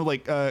 you know,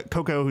 like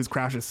Coco, who's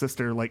Crash's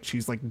sister, like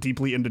she's like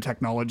deeply into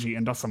technology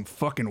and does some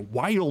fucking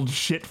wild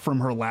shit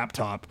from her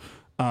laptop.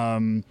 I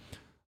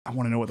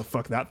want to know what the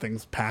fuck that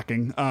thing's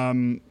packing.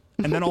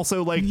 And then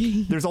also like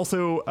there's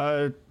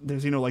also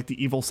there's, you know, like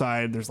the evil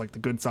side, there's like the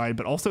good side,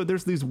 but also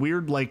there's these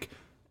weird like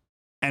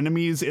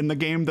enemies in the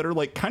game that are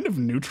like kind of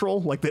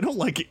neutral. Like they don't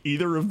like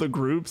either of the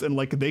groups, and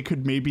like they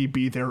could maybe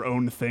be their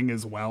own thing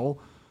as well.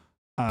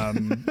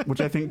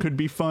 Which I think could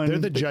be fun. They're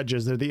the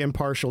judges. They're the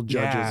impartial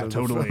judges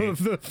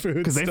of the food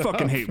because they stuff.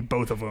 fucking hate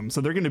both of them.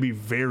 So they're going to be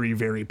very,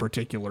 very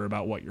particular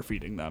about what you're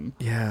feeding them.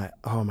 Yeah.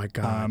 Oh my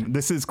God.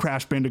 This is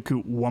Crash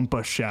Bandicoot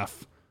Wumpa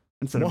Chef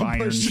instead of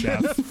Iron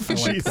Chef. I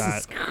like Jesus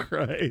that.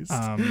 Christ.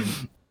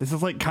 This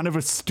is like kind of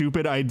a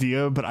stupid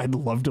idea, but I'd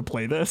love to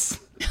play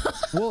this.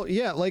 Well,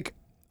 yeah, like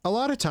a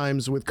lot of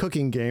times with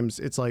cooking games,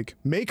 it's like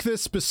make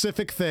this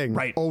specific thing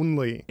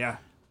only. Yeah.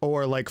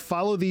 Or like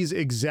follow these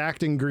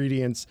exact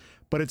ingredients,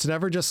 but it's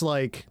never just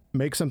like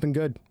make something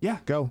good. Yeah.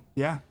 Go.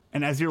 Yeah.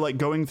 And as you're like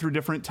going through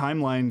different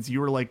timelines, you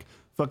were like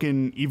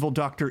fucking evil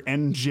Dr.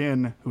 N.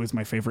 Jin, who is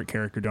my favorite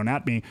character, don't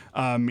at me.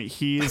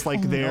 He is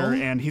like there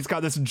and he's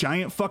got this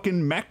giant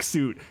fucking mech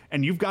suit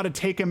and you've got to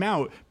take him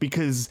out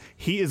because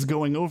he is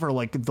going over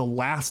like the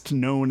last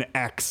known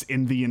X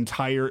in the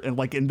entire,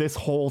 like in this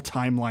whole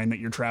timeline that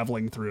you're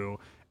traveling through.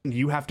 And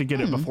you have to get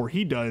it before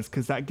he does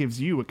because that gives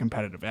you a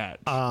competitive edge.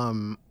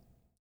 Oh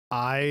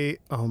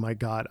my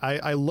God.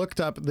 I looked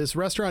up, this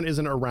restaurant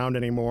isn't around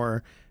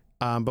anymore.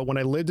 But when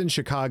I lived in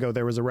Chicago,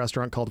 there was a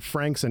restaurant called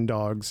Franks and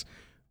Dogs,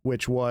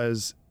 which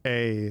was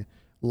a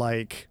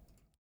like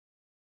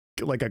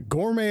a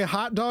gourmet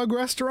hot dog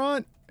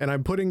restaurant. And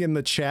I'm putting in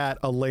the chat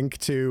a link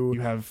to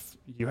you have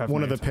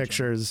one of the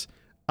pictures.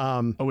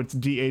 It's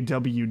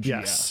DAWGS.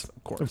 Yes,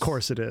 of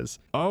course it is.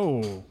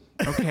 Oh,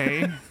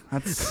 okay.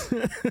 That's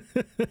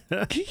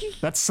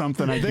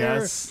something, I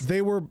guess.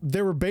 They were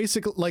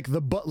basically like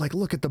like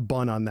look at the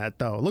bun on that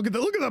though. Look at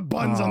the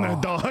buns on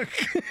that dog.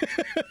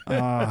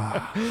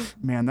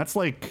 Man, that's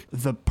like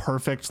the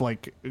perfect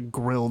like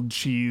grilled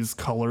cheese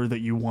color that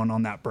you want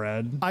on that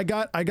bread. I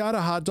got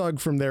a hot dog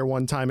from there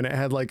one time and it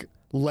had like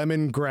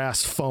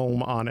lemongrass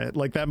foam on it,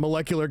 like that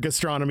molecular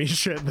gastronomy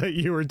shit that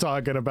you were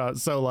talking about.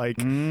 So like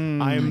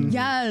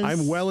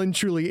I'm well and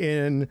truly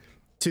in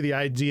to the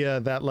idea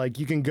that like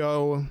you can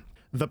go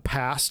the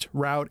past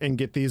route and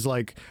get these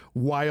like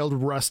wild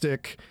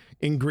rustic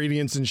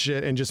ingredients and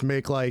shit and just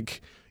make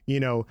like, you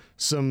know,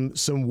 some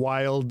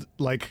wild,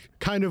 like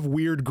kind of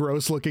weird,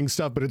 gross looking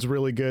stuff, but it's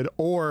really good.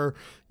 Or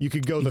you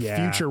could go the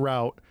future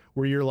route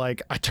where you're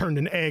like, I turned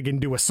an egg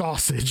into a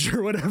sausage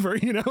or whatever,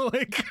 you know,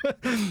 like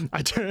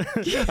I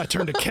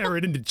turned a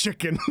carrot into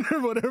chicken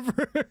or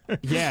whatever.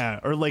 Yeah.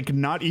 Or like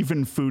not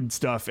even food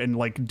stuff and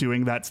like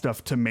doing that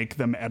stuff to make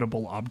them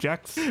edible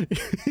objects.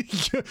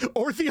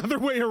 Or the other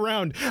way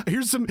around.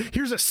 Here's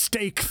a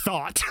steak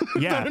thought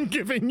that I'm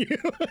giving you.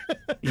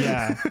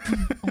 Yeah.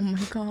 Oh my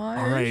God.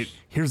 All right.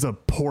 Here's a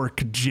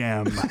pork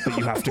gem that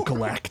you have to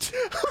collect.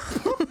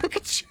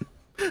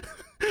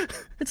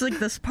 It's like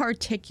this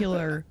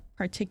particular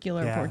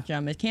pork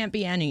gem. It can't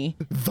be any.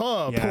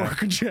 The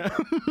pork gem.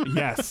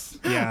 Yes.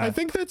 Yeah. I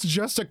think that's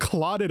just a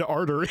clotted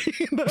artery.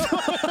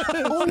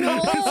 Oh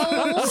no.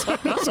 That's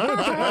what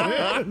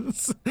that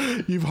is.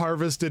 You've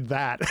harvested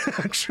that,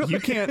 actually.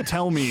 You can't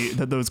tell me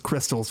that those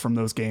crystals from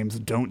those games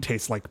don't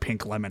taste like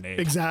pink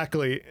lemonade.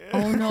 Exactly.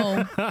 Oh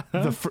no.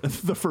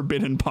 The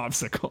forbidden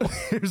popsicle.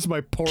 Here's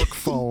my pork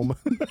foam.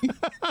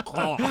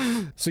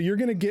 So you're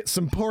going to get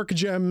some pork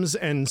gems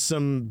and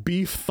some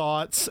beef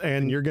thoughts,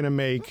 and you're going to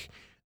make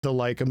the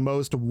like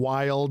most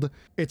wild.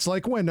 It's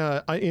like when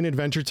in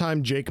Adventure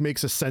Time Jake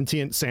makes a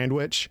sentient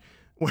sandwich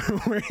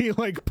where he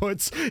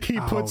puts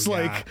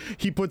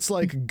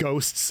like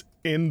ghosts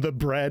in the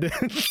bread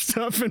and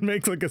stuff and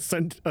makes like a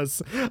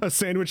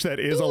sandwich that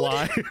is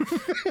alive.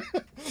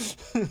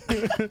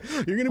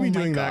 You're gonna be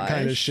doing that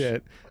kind of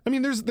shit. I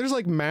mean, there's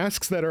like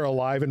masks that are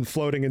alive and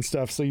floating and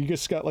stuff, so you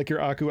just got like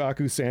your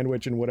aku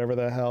sandwich and whatever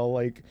the hell,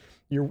 like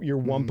your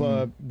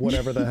Wumpa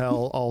whatever the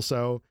hell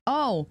also.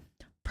 Oh,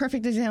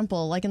 perfect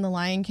example, like in The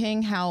Lion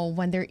King, how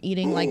when they're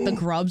eating like the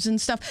grubs and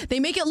stuff,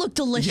 they make it look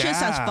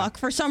delicious as fuck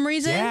for some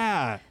reason.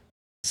 Yeah.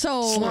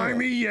 So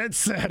slimy yet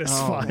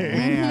satisfying. Oh,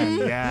 man,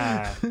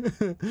 yeah.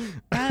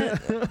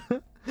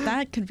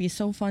 That could be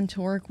so fun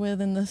to work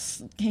with in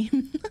this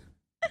game.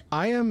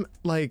 I am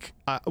like,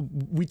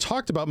 we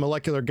talked about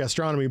molecular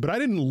gastronomy, but I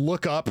didn't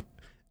look up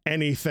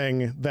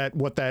anything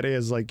what that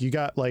is. Like you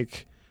got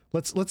like,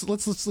 let's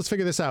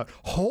figure this out.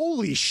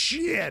 Holy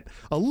shit,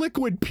 a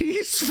liquid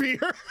pea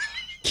sphere.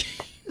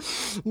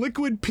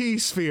 Liquid pea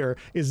sphere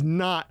is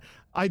not.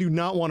 I do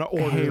not want to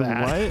order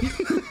that.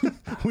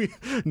 What?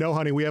 No,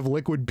 honey, we have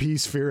liquid pea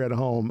sphere at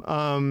home.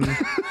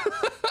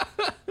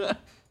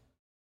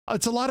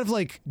 It's a lot of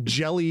like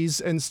jellies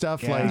and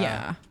stuff,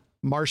 like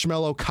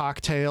marshmallow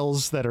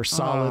cocktails that are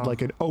solid,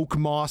 like an oak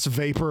moss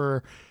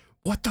vapor.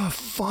 What the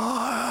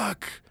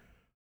fuck?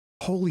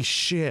 Holy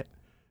shit.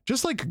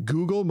 Just like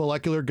Google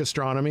molecular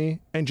gastronomy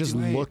and just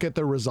look at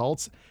the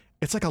results.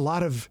 It's like a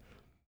lot of,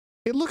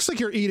 it looks like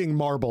you're eating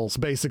marbles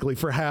basically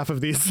for half of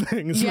these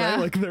things, right?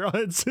 Like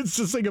it's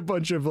just like a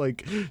bunch of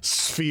like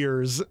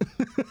spheres.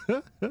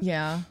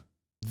 Yeah.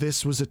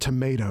 This was a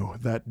tomato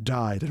that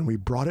died and we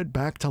brought it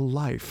back to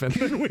life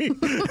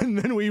and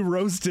then we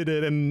roasted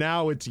it and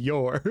now it's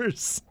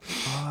yours.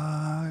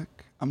 Fuck.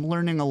 I'm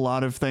learning a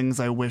lot of things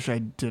I wish I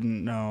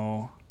didn't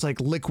know. It's like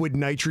liquid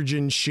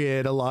nitrogen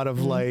shit, a lot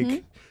of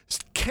like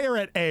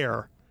carrot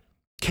air.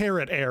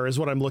 Carrot air is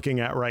what I'm looking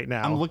at right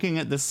now. I'm looking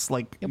at this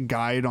like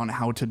guide on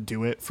how to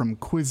do it from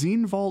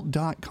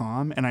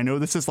cuisinevault.com, and I know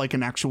this is like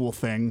an actual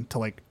thing to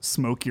like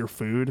smoke your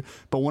food,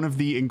 but one of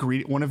the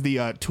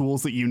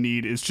tools that you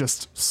need is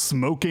just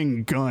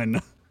smoking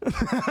gun.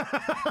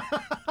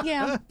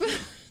 Yeah.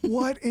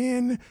 What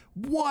in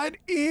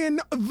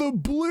the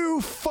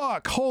blue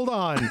fuck? Hold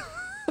on.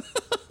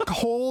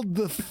 Hold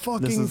the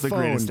fucking This is the phone.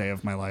 greatest day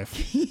of my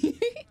life.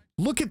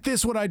 Look at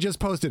this, what I just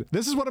posted.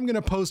 This is what I'm going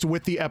to post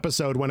with the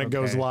episode when it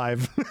goes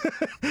live.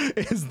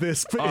 is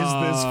this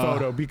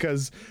photo,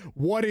 because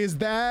what is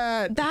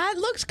that? That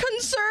looks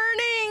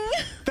concerning.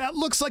 That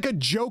looks like a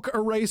joke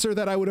eraser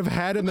that I would have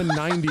had in the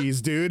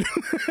 90s, dude.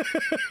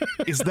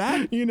 Is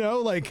that, you know,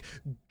 like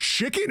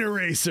chicken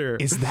eraser.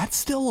 is that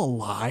still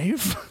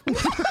alive?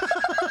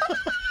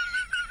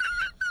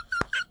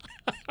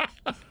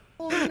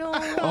 Oh no.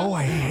 Oh,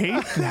 I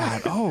hate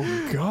that. Oh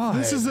God.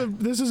 This is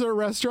a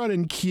restaurant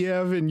in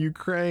Kiev in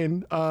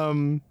Ukraine.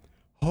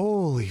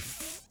 Holy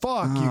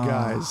fuck, you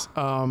guys.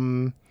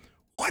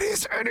 What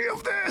is any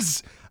of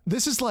this?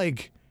 This is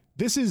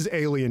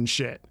alien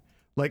shit.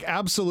 Like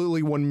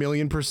absolutely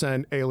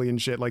 1,000,000% alien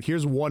shit. Like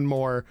here's one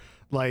more.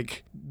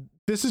 Like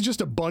this is just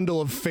a bundle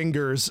of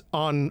fingers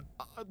on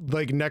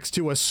like next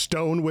to a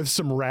stone with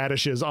some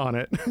radishes on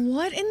it.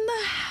 What in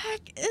the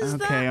heck is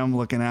that? Okay, I'm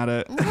looking at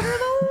it. What are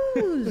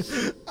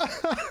those?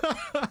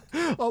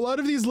 A lot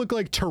of these look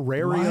like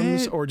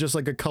terrariums What? or just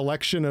like a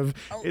collection of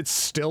it's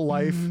still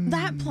life.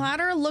 That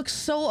platter looks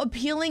so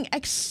appealing,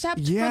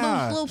 except for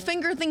Yeah. those little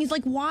finger things.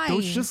 Like, why?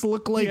 Those just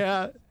look like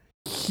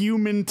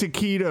human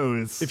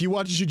taquitos. If you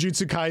watch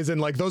Jujutsu Kaisen,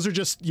 like those are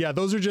just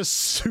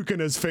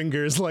Sukuna's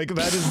fingers. Like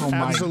that is Oh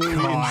my absolutely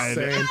God.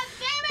 insane.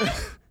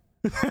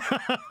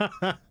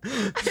 I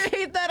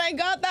hate that I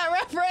got that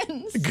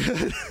reference.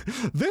 Good.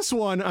 This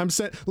one I'm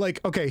saying, like,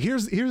 okay,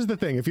 here's the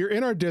thing. If you're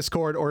in our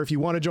Discord or if you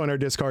want to join our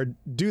Discord,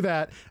 do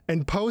that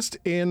and post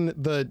in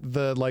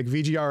the like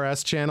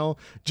VGRS channel.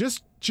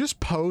 Just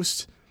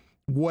post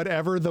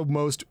whatever the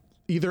most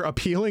either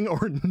appealing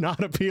or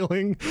not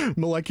appealing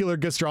molecular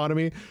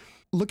gastronomy.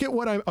 Look at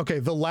what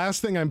the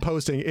last thing I'm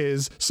posting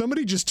is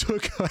somebody just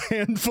took a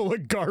handful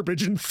of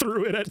garbage and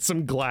threw it at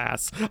some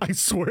glass. I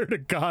swear to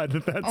God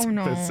that's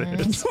what this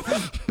is.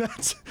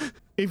 That's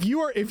if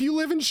you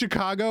live in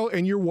Chicago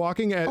and you're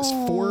walking at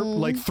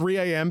 3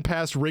 a.m.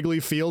 past Wrigley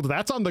Field,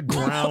 that's on the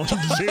ground,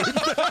 dude.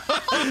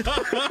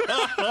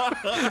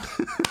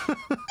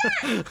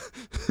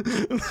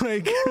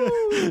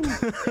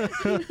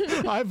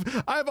 Like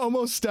I've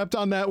almost stepped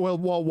on that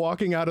while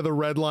walking out of the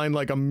red line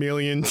like a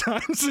million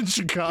times in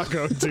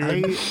Chicago,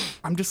 dude.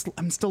 I'm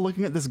still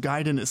looking at this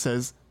guide and it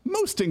says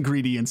most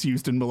ingredients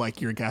used in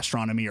molecular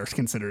gastronomy are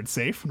considered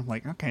safe. And I'm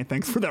like, okay,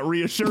 thanks for that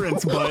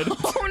reassurance, bud.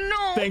 Oh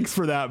no. Thanks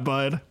for that,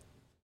 bud.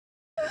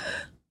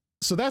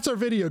 So that's our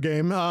video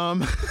game. How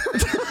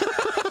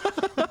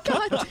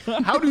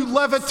to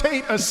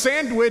levitate a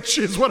sandwich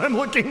is what I'm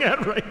looking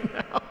at right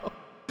now.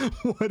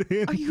 What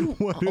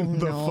in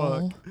the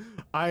fuck?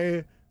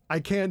 I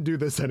can't do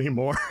this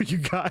anymore, you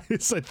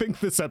guys. I think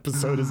this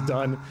episode is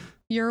done.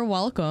 You're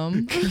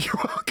welcome.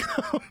 You're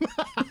welcome.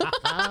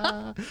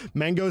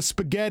 Mango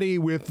spaghetti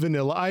with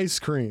vanilla ice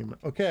cream.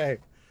 Okay.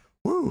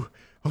 Woo.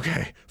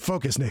 Okay.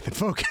 Focus, Nathan.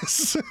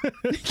 Focus.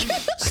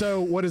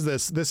 So what is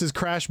this? This is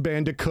Crash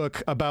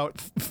Bandicook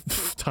about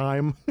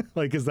time.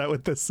 Like, is that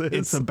what this is?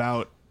 It's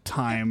about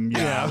time.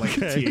 Yeah, like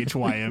okay.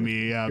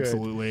 THYME.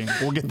 Absolutely.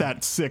 We'll get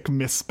that sick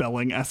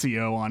misspelling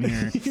SEO on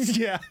here.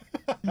 Yeah.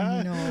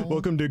 No.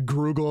 Welcome to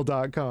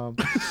Google.com.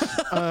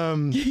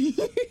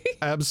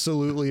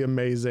 Absolutely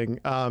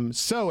amazing.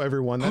 So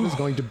everyone, that is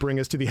going to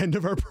bring us to the end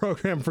of our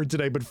program for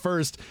today. But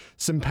first,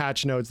 some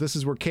patch notes. This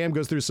is where Cam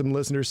goes through some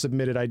listener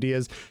submitted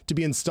ideas to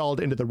be installed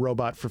into the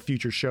robot for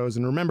future shows.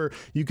 And remember,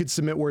 you could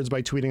submit words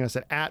by tweeting us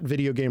at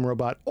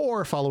 @VideoGameRobot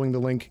or following the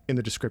link in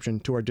the description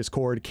to our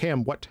Discord.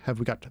 Cam, what have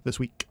we got this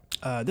week?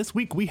 This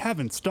week we have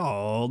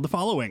installed the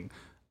following.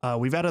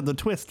 We've added the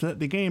twist that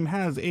the game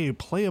has a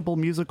playable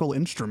musical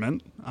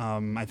instrument.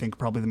 I think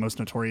probably the most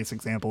notorious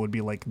example would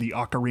be like the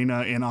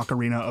ocarina in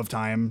Ocarina of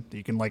Time that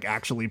you can like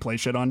actually play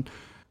shit on.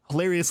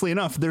 Hilariously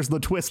enough, there's the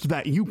twist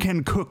that you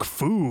can cook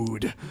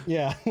food.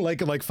 Yeah,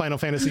 like Final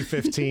Fantasy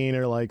 15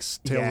 or like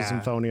Tales of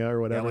Symphonia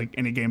or whatever. Yeah, like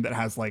any game that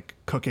has like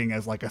cooking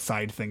as like a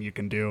side thing you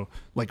can do,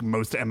 like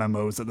most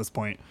MMOs at this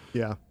point.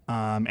 Yeah.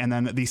 And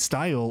then the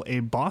style,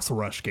 a boss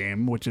rush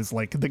game, which is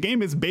like the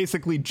game is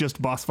basically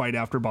just boss fight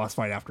after boss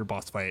fight after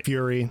boss fight.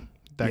 Fury.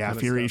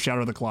 Fury,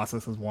 Shadow of the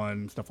Colossus is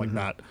one, stuff like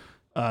that.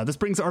 This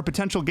brings our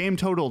potential game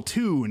total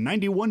to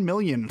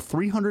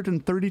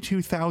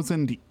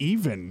 91,332,000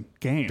 even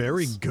games.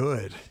 Very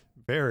good.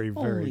 Very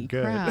Holy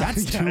good. crap.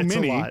 That's too it's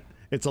many. A lot.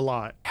 It's a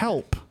lot.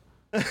 Help.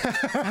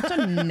 That's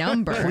a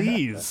number.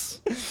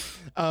 Please.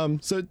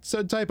 So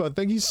Typo,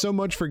 thank you so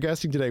much for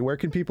guesting today. Where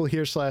can people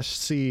hear /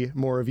 see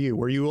more of you?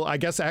 Where you will, I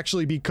guess,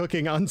 actually be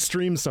cooking on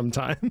stream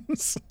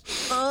sometimes.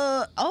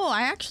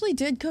 I actually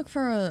did cook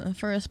for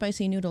a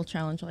spicy noodle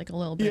challenge like a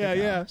little bit ago.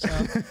 Yeah. So,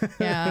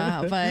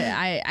 yeah, but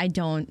I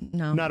don't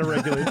know. Not a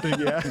regular thing,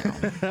 yeah.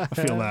 I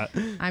feel that.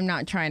 I'm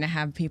not trying to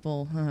have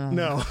people.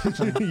 No,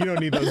 you don't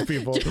need those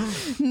people.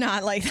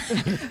 Not like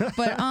that.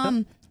 But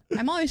I'm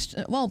always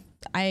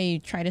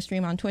I try to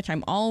stream on Twitch.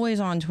 I'm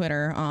always on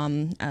Twitter.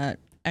 At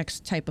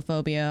X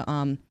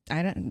Typophobia.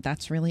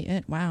 That's really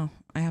it. Wow,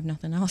 I have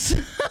nothing else.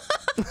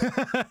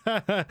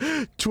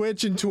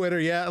 Twitch and Twitter,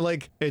 yeah.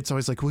 Like it's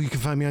always like, well, you can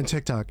find me on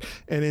TikTok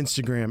and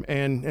Instagram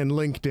and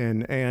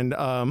LinkedIn and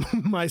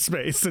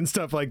MySpace and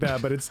stuff like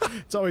that. But it's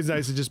always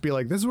nice to just be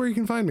like, this is where you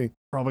can find me.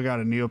 Probably got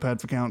a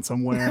Neopets account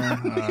somewhere.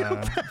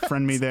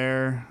 Friend me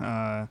there.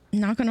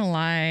 Not gonna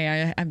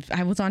lie,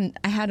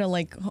 I had a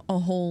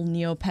whole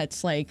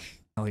Neopets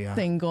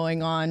thing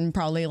going on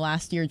probably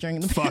last year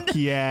during the Fuck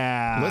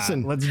yeah.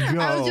 Listen, let's go.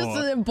 I was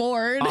just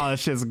bored. Oh, that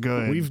shit's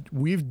good.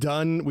 We've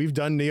done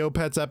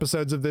Neopets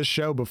episodes of this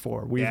show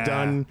before. We've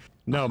done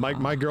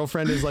my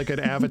girlfriend is like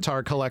an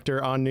avatar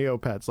collector on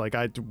Neopets. Like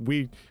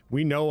we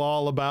know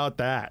all about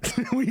that.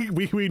 we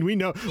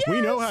know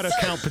how to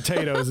count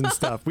potatoes and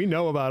stuff. We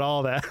know about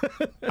all that.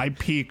 I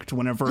peaked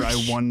whenever I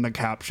won the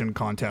caption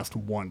contest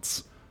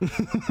once.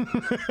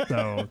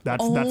 So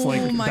that's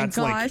like, oh my that's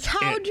gosh,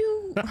 how'd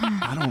you?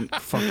 I don't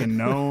fucking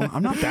know.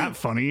 I'm not that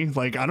funny.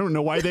 Like, I don't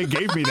know why they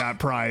gave me that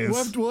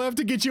prize. We'll have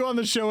to get you on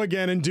the show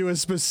again and do a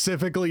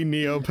specifically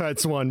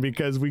Neopets one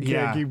because we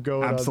can't keep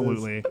going.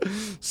 Absolutely. On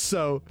this.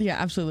 So yeah,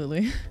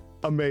 absolutely.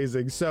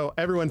 Amazing. So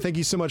everyone, thank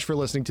you so much for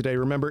listening today.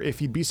 Remember,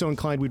 if you'd be so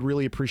inclined, we'd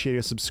really appreciate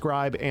a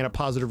subscribe and a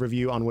positive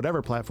review on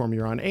whatever platform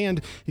you're on.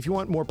 And if you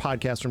want more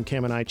podcasts from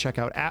Cam and I, check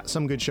out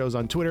 @SomeGoodShows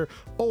on Twitter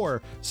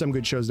or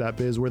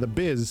SomeGoodShows.biz, where the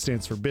biz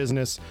stands for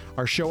business.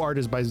 Our show art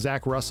is by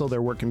Zach Russell.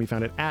 Their work can be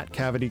found at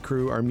Cavity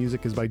Crew. Our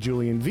music is by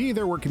Julian V.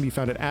 Their work can be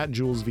found at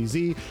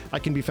JulesVZ. I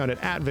can be found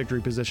at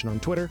Victory Position on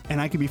Twitter. And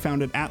I can be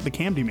found at The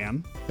Camdy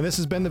Man. And this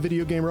has been the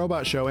Video Game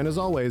Robot Show. And as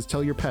always,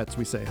 tell your pets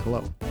we say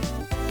hello.